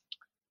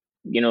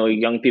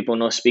young people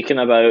not speaking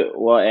about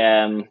what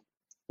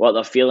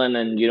they're feeling,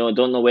 and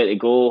don't know where to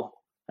go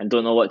and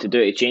don't know what to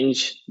do to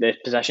change the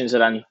positions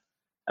they're in.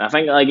 And I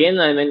think again,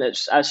 I mean,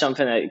 that's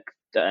something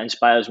that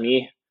inspires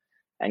me,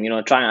 and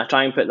I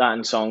try and put that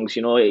in songs.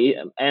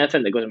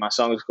 Anything that goes in my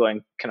songs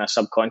going kind of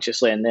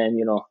subconsciously, and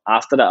then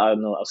after that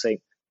I'll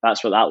say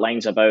that's what that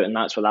line's about, and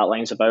that's what that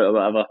line's about, or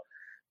whatever.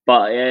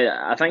 But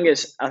I think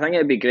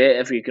it'd be great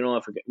if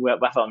if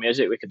with our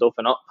music we could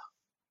open up,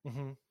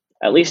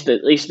 at least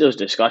those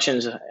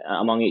discussions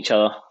among each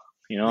other.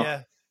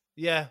 Yeah.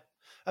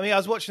 I mean, I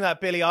was watching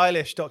that Billie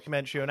Eilish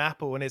documentary on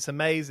Apple, and it's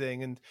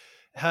amazing. And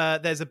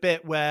there's a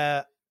bit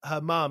where her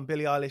mum,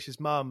 Billie Eilish's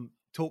mum,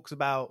 talks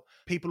about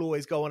people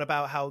always go on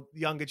about how the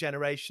younger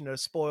generation are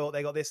spoiled,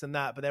 they got this and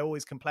that, but they're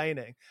always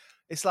complaining.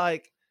 It's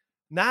like,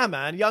 nah,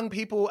 man, young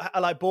people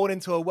are like born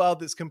into a world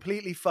that's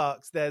completely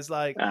fucked. There's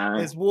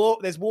there's war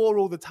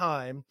all the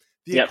time.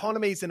 The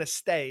economy's in a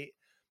state.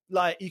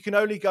 Like you can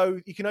only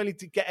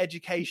get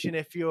education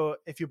if you're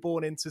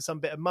born into some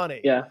bit of money.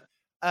 Yeah.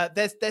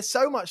 There's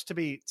so much to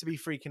be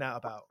freaking out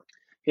about.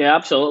 Yeah,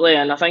 absolutely.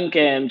 And I think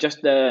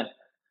the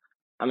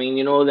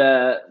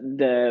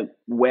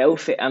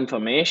wealth of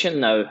information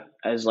now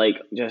is like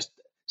just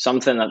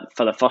something that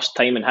for the first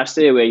time in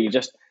history where you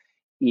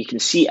can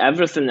see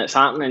everything that's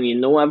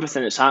happening,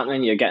 everything that's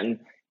happening.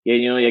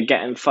 You're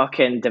getting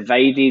fucking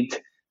divided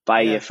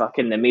by your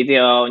fucking the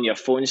media on your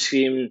phone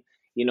screen.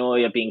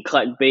 You're being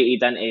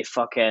clickbaited into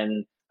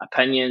fucking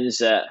opinions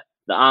that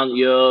aren't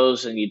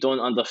yours and you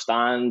don't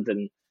understand.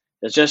 And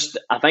there's just,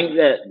 I think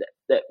that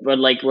we're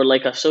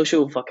like a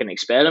social fucking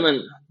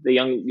experiment, the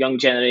young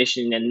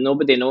generation, and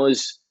nobody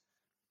knows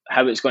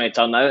how it's going to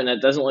turn out, and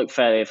it doesn't look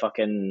very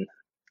fucking.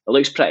 It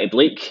looks pretty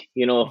bleak,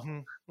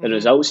 the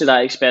results of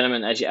that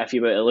experiment as if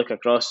you were to look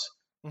across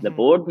the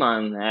board,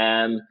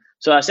 man.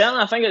 So I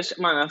think it's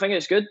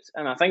good,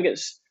 and I think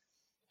it's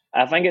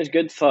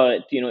good for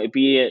it,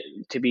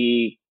 to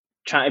be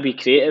trying to be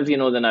creative,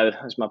 now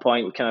is my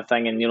point, kind of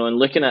thing, and and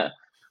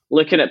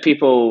looking at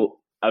people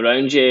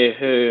around you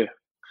who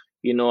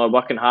are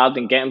working hard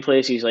and getting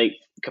places like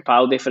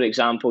Capaldi, for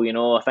example.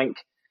 I think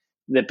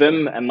the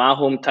boom in my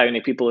hometown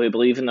of people who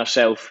believe in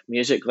themselves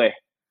musically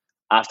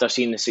after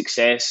seeing the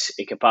success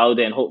of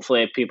Capaldi, and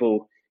hopefully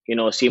people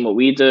seeing what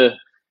we do,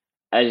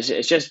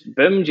 it's just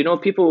boomed.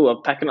 People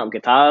are picking up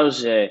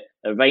guitars, they're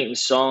writing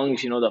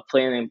songs, they're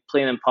playing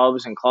in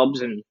pubs and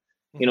clubs, and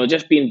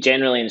just being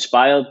generally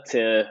inspired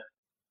to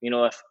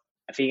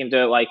if he can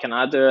do it, why can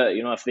I do it?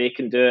 If they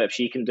can do it, if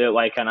she can do it,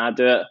 why can I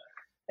do it?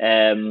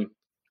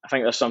 I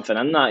think there's something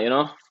in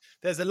that,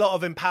 There's a lot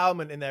of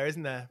empowerment in there,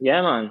 isn't there?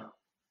 Yeah, man.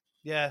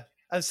 Yeah,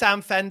 and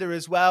Sam Fender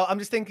as well. I'm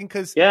just thinking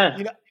because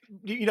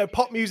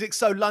pop music's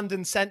so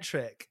London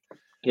centric.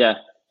 Yeah.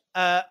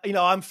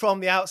 I'm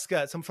from the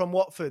outskirts. I'm from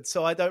Watford,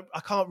 so I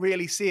can't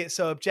really see it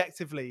so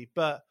objectively.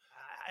 But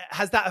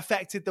has that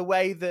affected the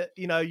way that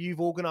you've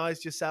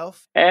organised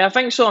yourself? I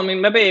think so. I mean,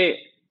 maybe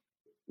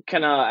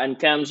kind of in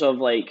terms of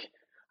like,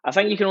 I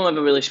think you can only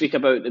ever really speak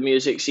about the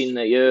music scene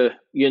that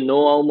you know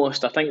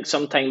almost. I think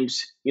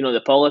sometimes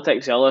the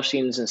politics, the other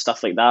scenes and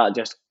stuff like that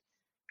just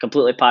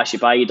completely pass you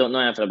by. You don't know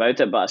anything about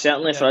it. But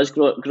certainly for us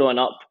growing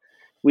up,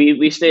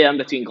 we stay in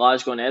between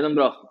Glasgow and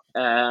Edinburgh.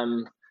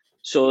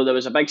 So there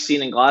was a big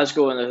scene in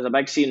Glasgow and there was a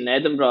big scene in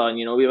Edinburgh, and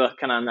we were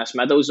kind of in this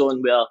middle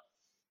zone where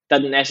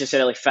didn't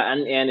necessarily fit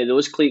into any of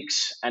those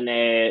cliques, and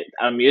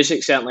our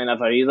music certainly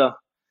never either.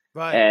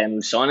 Right.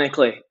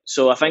 Sonically.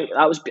 So I think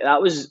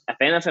that was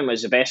if anything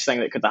was the best thing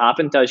that could have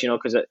happened to us,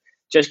 because it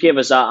just gave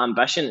us that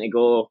ambition to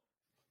go,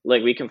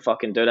 like, we can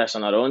fucking do this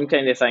on our own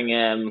kind of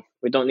thing.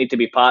 We don't need to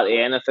be part of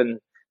anything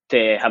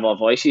to have our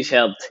voices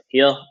heard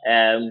here.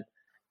 And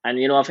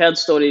I've heard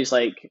stories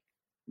like,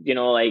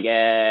 like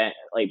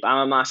I'm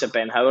a massive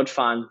Ben Howard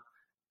fan,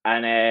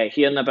 and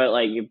hearing about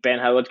like Ben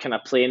Howard kind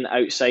of playing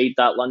outside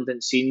that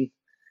London scene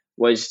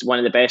was one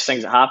of the best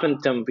things that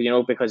happened to him.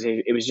 Because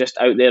he was just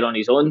out there on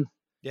his own,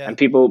 Yeah. and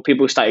people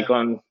started Yeah.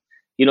 going,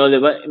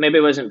 maybe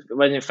it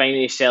wasn't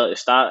finding his cell at the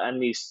start in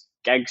these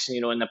gigs,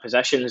 in the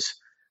positions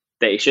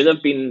that he should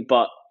have been,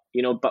 but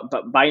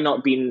by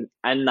not being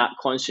in that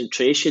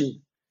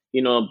concentration,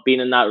 being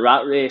in that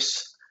rat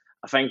race,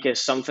 I think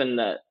is something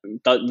that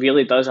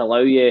really does allow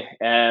you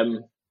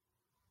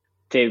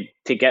to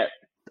get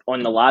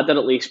on the ladder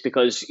at least,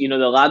 because the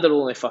ladder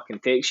only fucking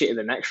takes you to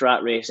the next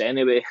rat race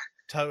anyway.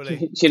 Totally.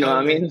 Do you know what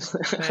I Totally. mean?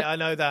 Mate, I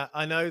know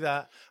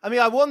that. I mean,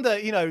 I wonder,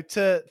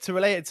 to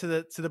relate it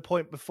to the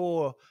point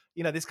before,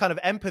 this kind of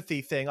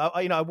empathy thing.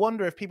 I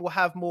wonder if people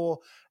have more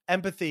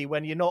empathy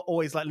when you're not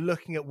always like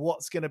looking at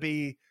what's going to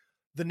be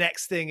the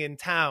next thing in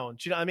town.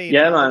 Do you know what I mean?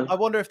 Yeah, And man. I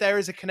wonder if there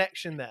is a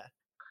connection there.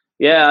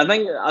 Yeah, I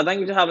think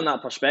just having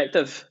that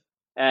perspective,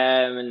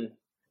 and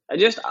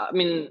I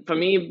mean, for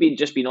me,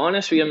 just being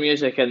honest with your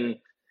music, and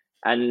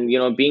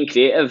being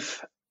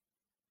creative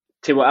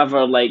to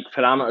whatever like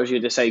parameters you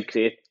decide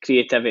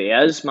creativity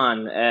is,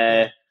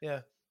 man.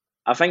 Yeah.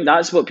 I think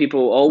that's what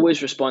people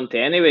always respond to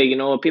anyway.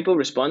 People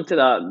respond to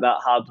that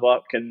hard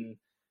work and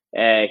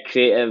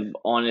creative,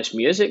 honest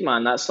music,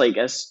 man. That's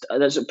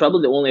that's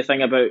probably the only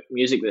thing about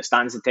music that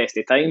stands the test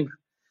of time.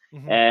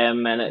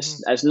 And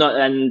it's not,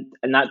 and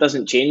that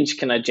doesn't change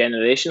kind of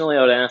generationally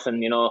or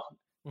anything.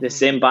 The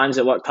same bands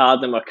that worked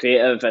hard and were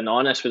creative and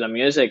honest with their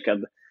music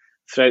and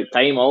throughout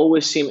time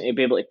always seem to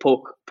be able to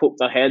poke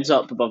their heads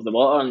up above the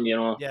water, and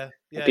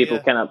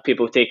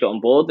people take it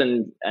on board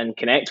and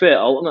connect with it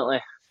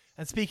ultimately.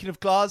 And speaking of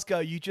Glasgow,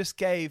 you just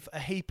gave a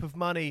heap of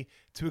money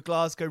to a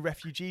Glasgow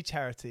refugee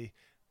charity.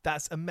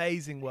 That's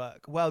amazing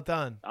work. Well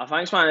done. Oh,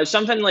 thanks, man. It's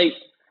something like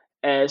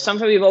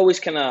something we've always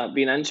kind of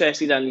been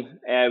interested in.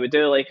 We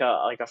do like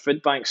a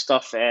food bank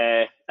stuff.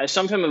 It's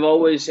something we've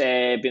always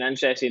been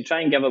interested in.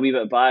 Try and give a wee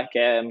bit back.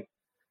 I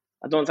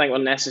don't think we're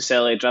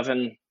necessarily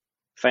driven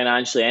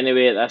financially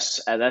anyway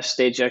at this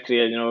stage of our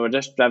career. We're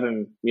just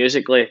driven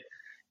musically.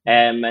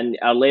 And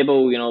our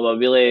label, we're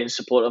really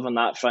supportive on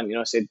that front.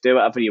 Say do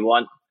whatever you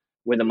want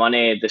with the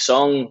money. The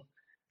song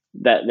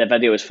that the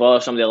video is for,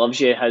 Somebody Loves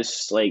You,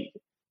 has like,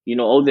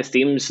 all the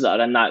themes that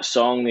are in that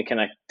song, the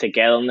kind of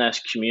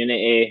togetherness,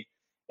 community,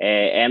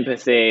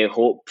 empathy,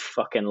 hope,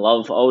 fucking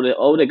love,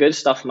 all the good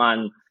stuff,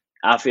 man.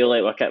 I feel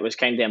like it was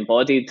kind of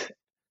embodied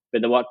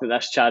with the work that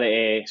this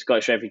charity,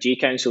 Scottish Refugee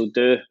Council,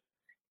 do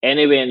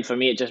anyway. And for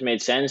me, it just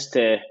made sense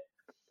to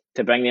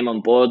bring them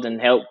on board and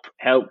help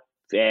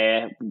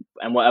in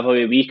whatever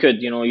way we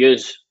could,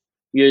 use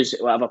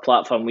whatever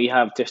platform we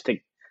have just to,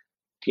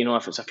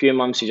 if it's a few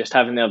months of just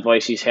having their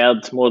voices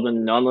heard more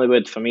than normally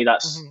would. For me,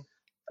 that's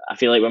I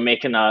feel like we're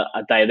making a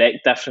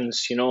direct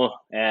difference.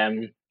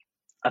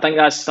 I think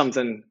that's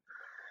something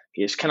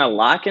it's kind of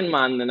lacking,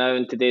 man, now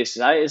in today's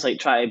society. Is like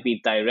try to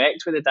be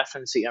direct with the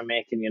difference that you're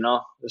making.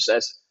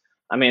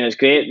 It's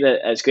great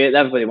that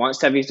everybody wants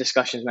to have these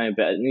discussions now,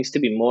 but it needs to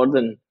be more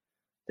than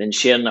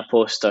sharing a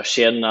post or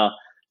sharing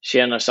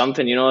or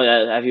something.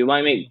 If you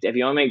want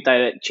to make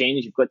direct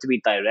change, you've got to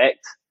be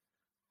direct.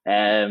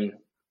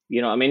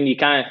 You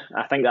can't.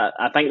 I think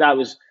that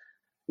was.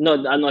 No,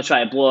 I'm not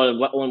trying to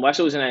blow our own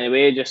whistles in any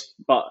way. I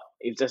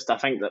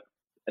think that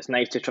it's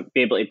nice to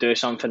be able to do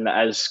something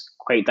that is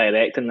quite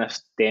direct in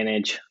this day and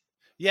age.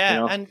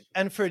 Yeah,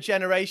 and for a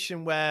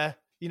generation where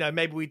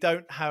maybe we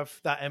don't have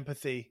that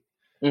empathy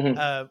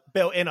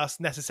built in us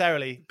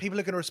necessarily, people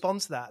are going to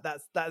respond to that.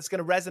 That's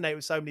going to resonate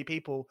with so many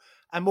people,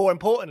 and more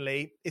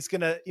importantly, it's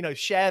going to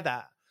share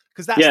that,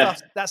 because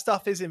that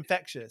stuff is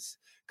infectious.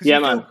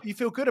 Because you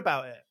feel good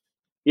about it.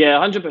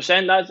 Yeah,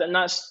 100%.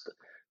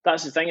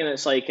 That's the thing, and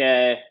it's like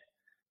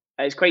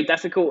it's quite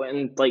difficult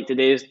in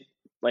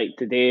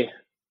today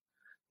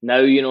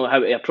now, how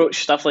to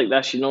approach stuff like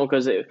this,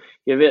 because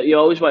you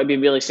always want to be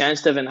really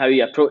sensitive in how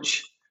you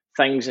approach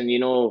things, and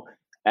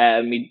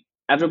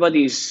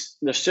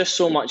there's just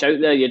so much out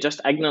there. You're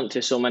just ignorant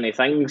to so many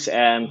things,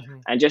 and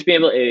just being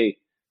able to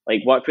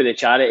like work with a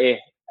charity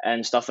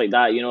and stuff like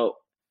that,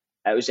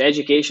 it was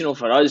educational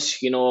for us,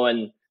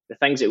 and the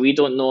things that we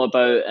don't know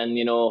about, and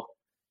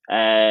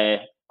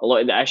a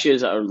lot of the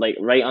issues that are like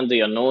right under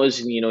your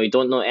nose, and you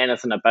don't know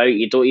anything about,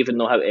 you don't even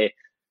know how to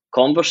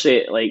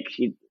conversate,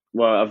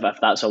 if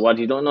that's a word,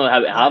 you don't know how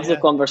to have the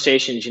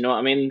conversations. You know what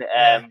I mean?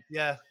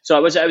 So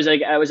it was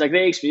a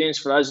great experience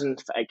for us,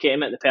 and it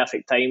came at the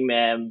perfect time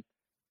in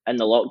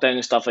the lockdown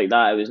and stuff like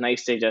that. It was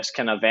nice to just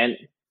kind of vent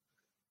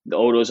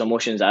all those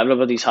emotions that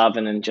everybody's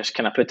having, and just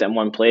kind of put it in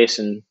one place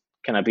and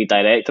kind of be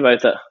direct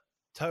about it.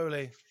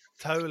 Totally.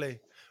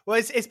 Well,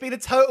 it's been a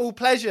total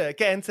pleasure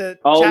getting to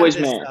Always,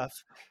 chat this mate.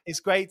 stuff. It's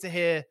great to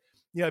hear,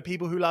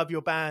 people who love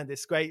your band.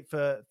 It's great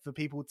for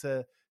people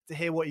to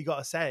hear what you got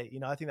to say.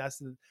 I think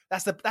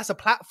that's a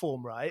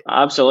platform, right?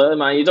 Absolutely,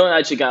 man. You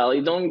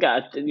don't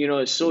get,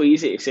 it's so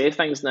easy to say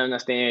things now in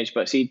this day and age,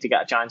 but see, to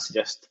get a chance to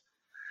just,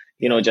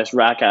 Yeah. just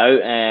rack it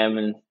out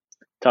and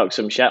talk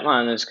some shit,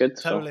 man, it's good.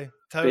 So Totally.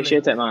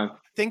 appreciate it, man. I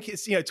think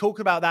it's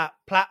talking about that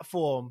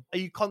platform. Are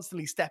you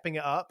constantly stepping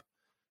it up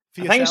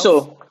for I yourself? think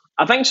so.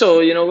 I think so.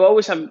 We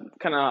always have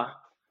kind of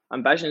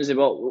ambitions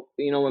about,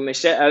 when we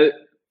set out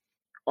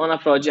on a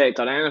project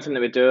or anything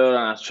that we do or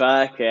on a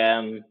track,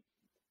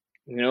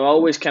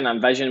 always kind of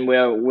envision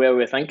where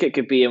we think it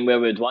could be and where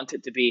we'd want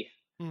it to be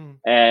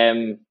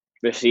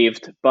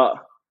received. But,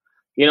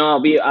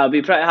 I'll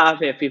be pretty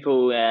happy if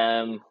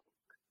people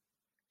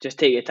just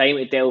take the time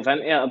to delve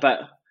into it a bit,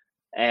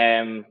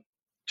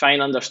 try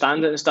and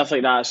understand it and stuff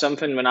like that. It's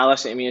something when I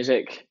listen to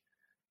music,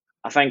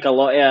 I think a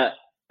lot of it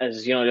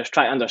is, just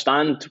try to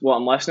understand what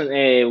I'm listening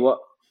to,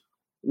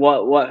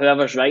 what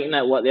whoever's writing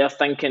it, what they're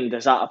thinking.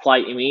 Does that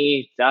apply to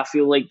me? Do I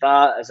feel like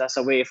that? Is this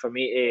a way for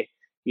me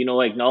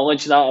to,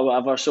 acknowledge that or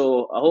whatever?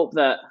 So I hope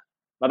that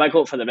my big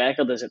hope for the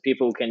record is that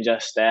people can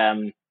just,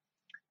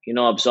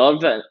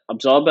 absorb it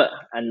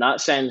in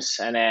that sense,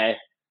 and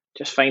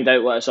just find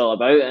out what it's all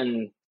about,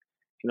 and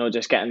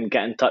just get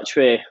in touch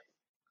with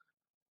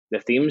the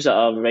themes that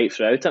are right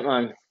throughout it,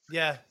 man.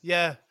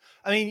 Yeah.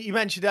 I mean, you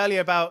mentioned earlier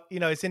about,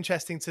 it's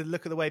interesting to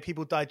look at the way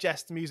people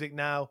digest music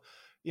now.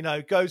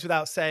 Goes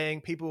without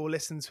saying, people will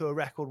listen to a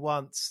record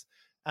once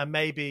and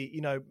maybe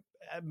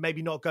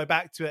not go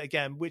back to it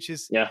again, which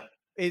is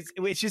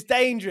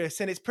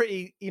dangerous. And it's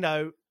pretty,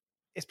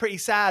 it's pretty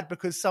sad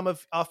because some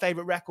of our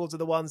favorite records are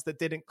the ones that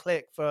didn't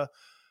click for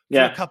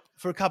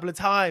a couple of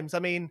times. I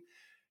mean,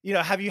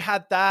 have you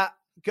had that,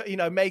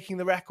 making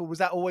the record? Was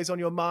that always on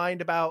your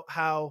mind about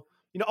how,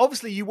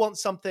 obviously you want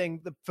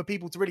something for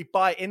people to really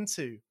buy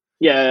into.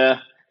 Yeah.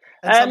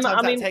 And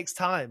sometimes that takes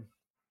time.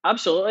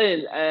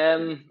 Absolutely.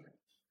 I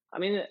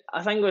mean,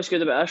 I think what's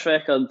good about this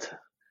record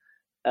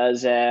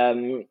is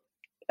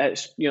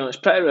it's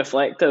pretty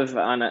reflective,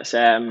 and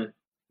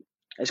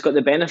it's got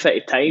the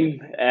benefit of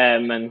time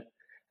and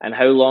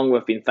how long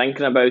we've been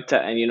thinking about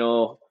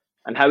it,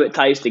 and how it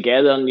ties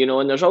together, and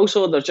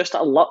there's just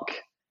a luck,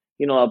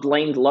 a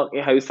blind luck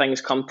of how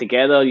things come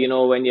together.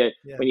 When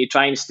you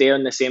try and stay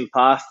on the same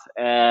path,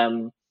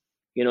 the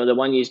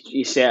one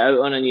you set out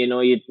on, and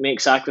you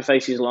make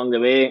sacrifices along the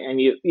way, and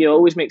you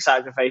always make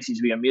sacrifices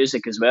with your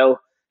music as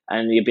well.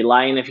 And you'd be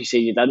lying if you say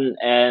you didn't.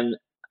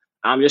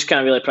 I'm just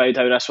kind of really proud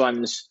how this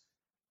one's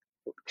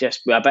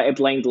just with a bit of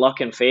blind luck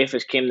and faith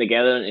has came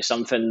together into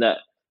something that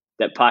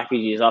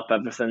packages up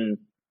everything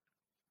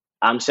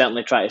I'm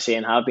certainly trying to say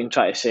and have been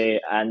trying to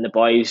say, and the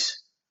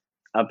boys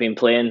have been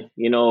playing,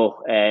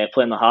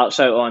 playing their hearts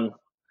out on.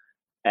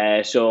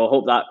 So I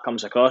hope that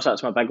comes across.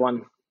 That's my big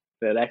one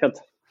for the record.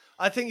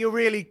 I think you're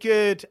really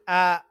good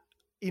at,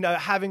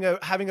 having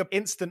an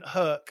instant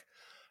hook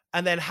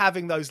and then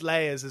having those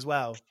layers as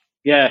well.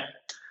 Yeah,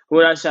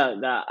 well, that's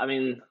that. I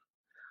mean,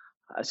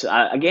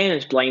 again,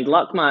 it's blind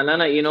luck, man, isn't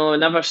it?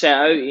 Never set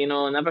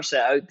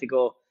out to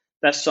go.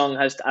 This song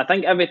has. I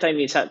think every time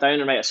you sit down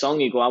and write a song,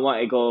 you go, I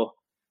want to go.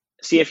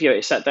 See if you were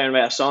to sit down and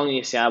write a song, and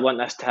you say, I want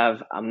this to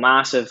have a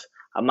massive,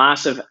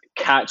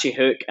 catchy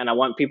hook, and I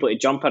want people to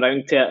jump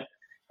around to it.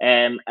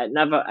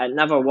 It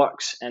never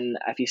works. And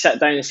if you sit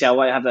down and say, I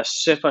want to have this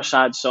super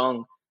sad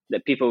song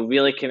that people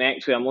really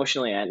connect with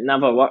emotionally, it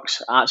never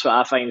works. That's what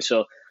I find.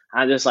 So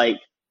I'm just like,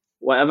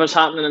 whatever's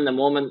happening in the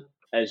moment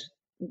is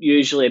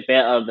usually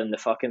better than the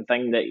fucking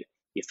thing that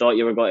you thought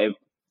you were going to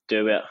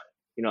do it.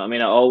 You know what I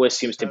mean? It always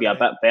seems to be a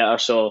bit better.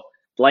 So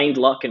blind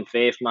luck and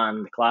faith,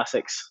 man, the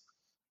classics.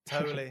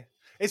 Totally.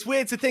 It's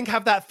weird to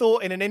have that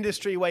thought in an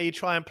industry where you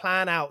try and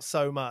plan out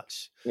so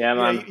much. Yeah,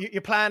 man.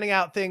 You're planning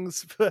out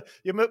things,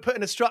 you're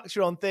putting a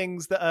structure on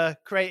things that are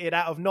created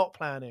out of not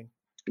planning.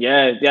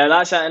 Yeah,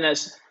 that's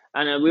it.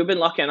 And we've been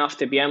lucky enough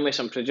to be in with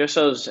some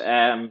producers,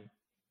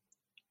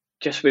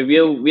 just with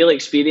real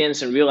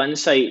experience and real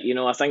insight.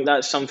 I think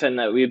that's something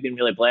that we've been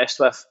really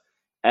blessed with,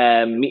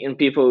 meeting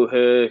people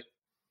who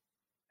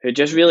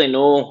just really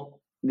know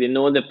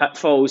the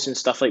pitfalls and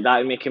stuff like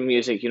that in making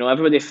music.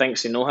 Everybody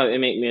thinks they know how to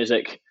make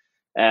music,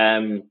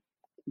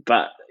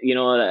 but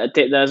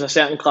there's a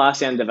certain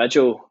class of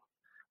individual,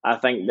 I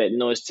think, that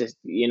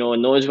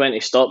knows when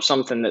to stop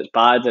something that's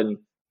bad and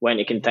when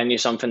to continue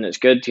something that's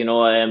good. A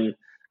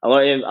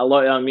lot of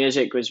our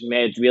music was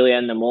made really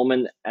in the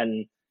moment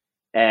and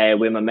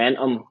with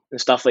momentum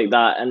and stuff like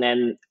that. And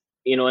then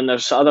and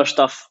there's other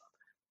stuff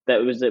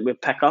that we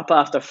pick up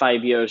after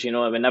 5 years. We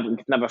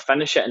never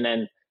finish it, and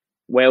then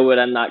while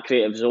we're in that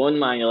creative zone,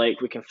 man, you're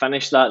like, we can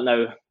finish that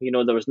now.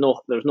 There was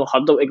no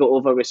hurdle to go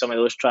over with some of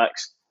those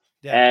tracks.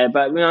 Yeah.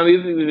 But we've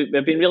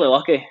been really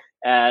lucky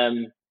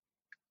to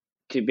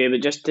be able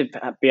just to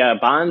be a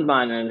band,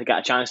 man, and to get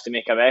a chance to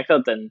make a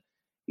record, and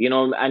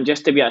and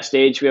just to be at a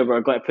stage where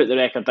we're going to put the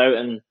record out,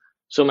 and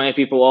so many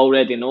people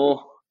already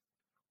know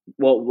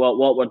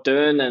what we're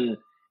doing, and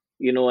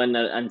and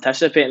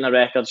anticipating the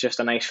record's just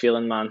a nice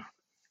feeling, man.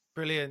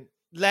 Brilliant.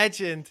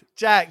 Legend.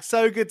 Jack,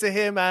 so good to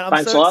hear, man.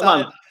 Thanks a lot,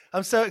 excited. man.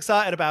 I'm so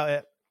excited about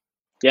it.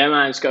 Yeah,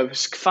 man, it's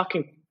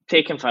fucking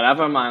taking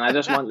forever, man. I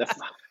just want to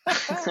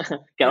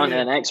get on to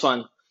the next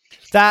one.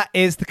 That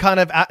is the kind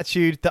of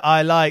attitude that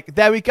I like.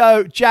 There we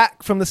go.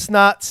 Jack from the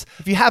Snuts.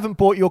 If you haven't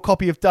bought your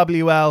copy of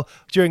WL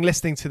during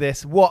listening to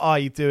this, what are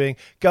you doing?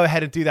 Go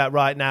ahead and do that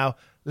right now.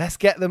 Let's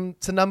get them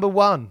to number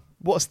 1.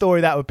 What a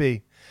story that would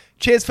be.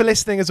 Cheers for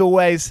listening as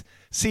always.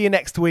 See you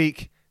next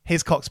week.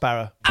 Here's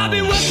Cocksparrow. I've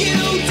been working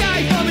all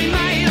day for me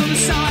mate on the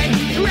side,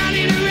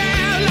 running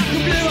around like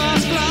a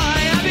blue-ass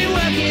fly. I've been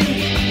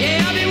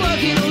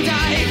working all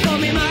day for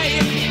me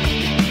mate.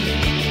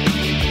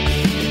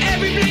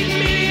 Every bleak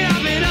minute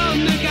I've been on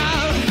the go,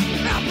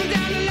 up and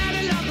down the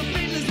ladder like a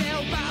fiddler's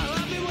elbow.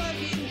 I've been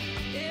working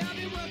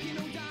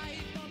all day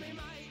for me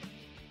mate.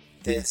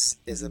 This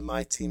is a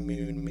Mighty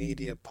Moon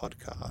Media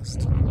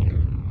podcast.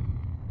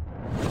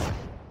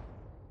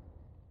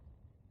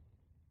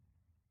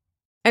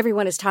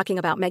 Everyone is talking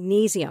about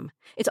magnesium.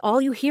 It's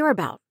all you hear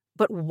about.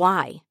 But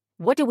why?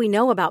 What do we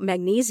know about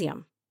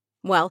magnesium?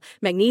 Well,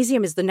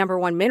 magnesium is the number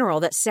one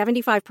mineral that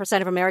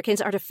 75% of Americans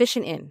are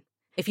deficient in.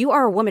 If you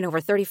are a woman over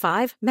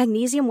 35,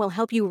 magnesium will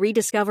help you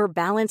rediscover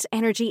balance,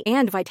 energy,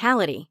 and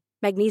vitality.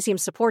 Magnesium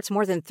supports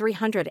more than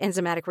 300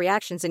 enzymatic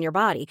reactions in your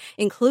body,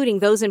 including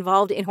those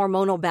involved in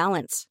hormonal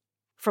balance.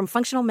 From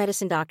functional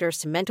medicine doctors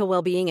to mental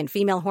well-being and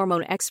female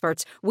hormone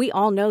experts, we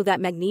all know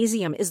that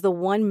magnesium is the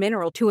one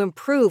mineral to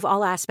improve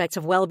all aspects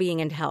of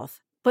well-being and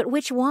health. But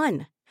which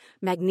one?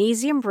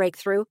 Magnesium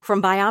Breakthrough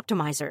from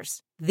Bioptimizers,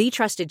 the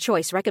trusted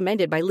choice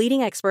recommended by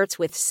leading experts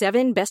with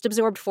 7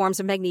 best-absorbed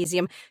forms of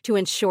magnesium to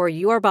ensure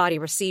your body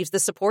receives the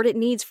support it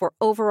needs for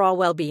overall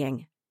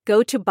well-being.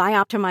 Go to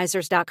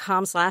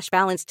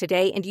bioptimizers.com/balance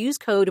today and use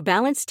code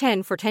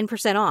BALANCE10 for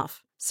 10%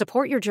 off.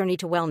 Support your journey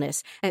to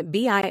wellness at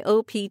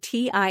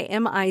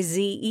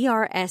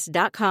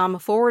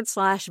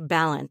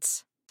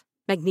bioptimizers.com/balance.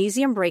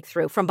 Magnesium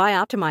Breakthrough from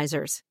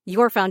Bioptimizers,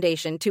 your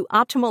foundation to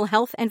optimal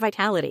health and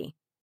vitality.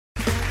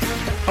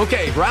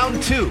 Okay,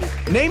 round 2.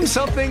 Name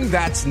something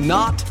that's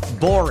not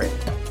boring.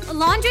 A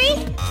laundry?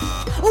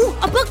 Ooh,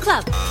 a book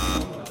club.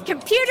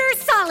 Computer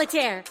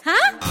solitaire,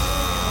 huh?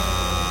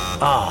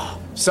 Ah,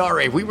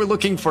 sorry, we were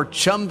looking for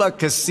Chumba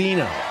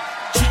Casino.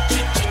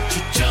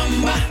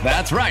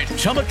 That's right.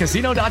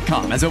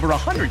 ChumbaCasino.com has over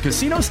 100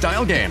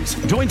 casino-style games.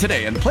 Join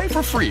today and play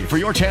for free for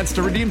your chance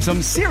to redeem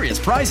some serious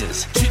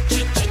prizes.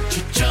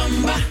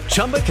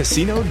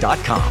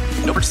 ChumbaCasino.com.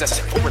 No purchase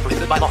necessary. Void where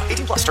prohibited by law.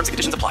 18+ terms and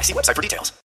conditions apply. See website for details.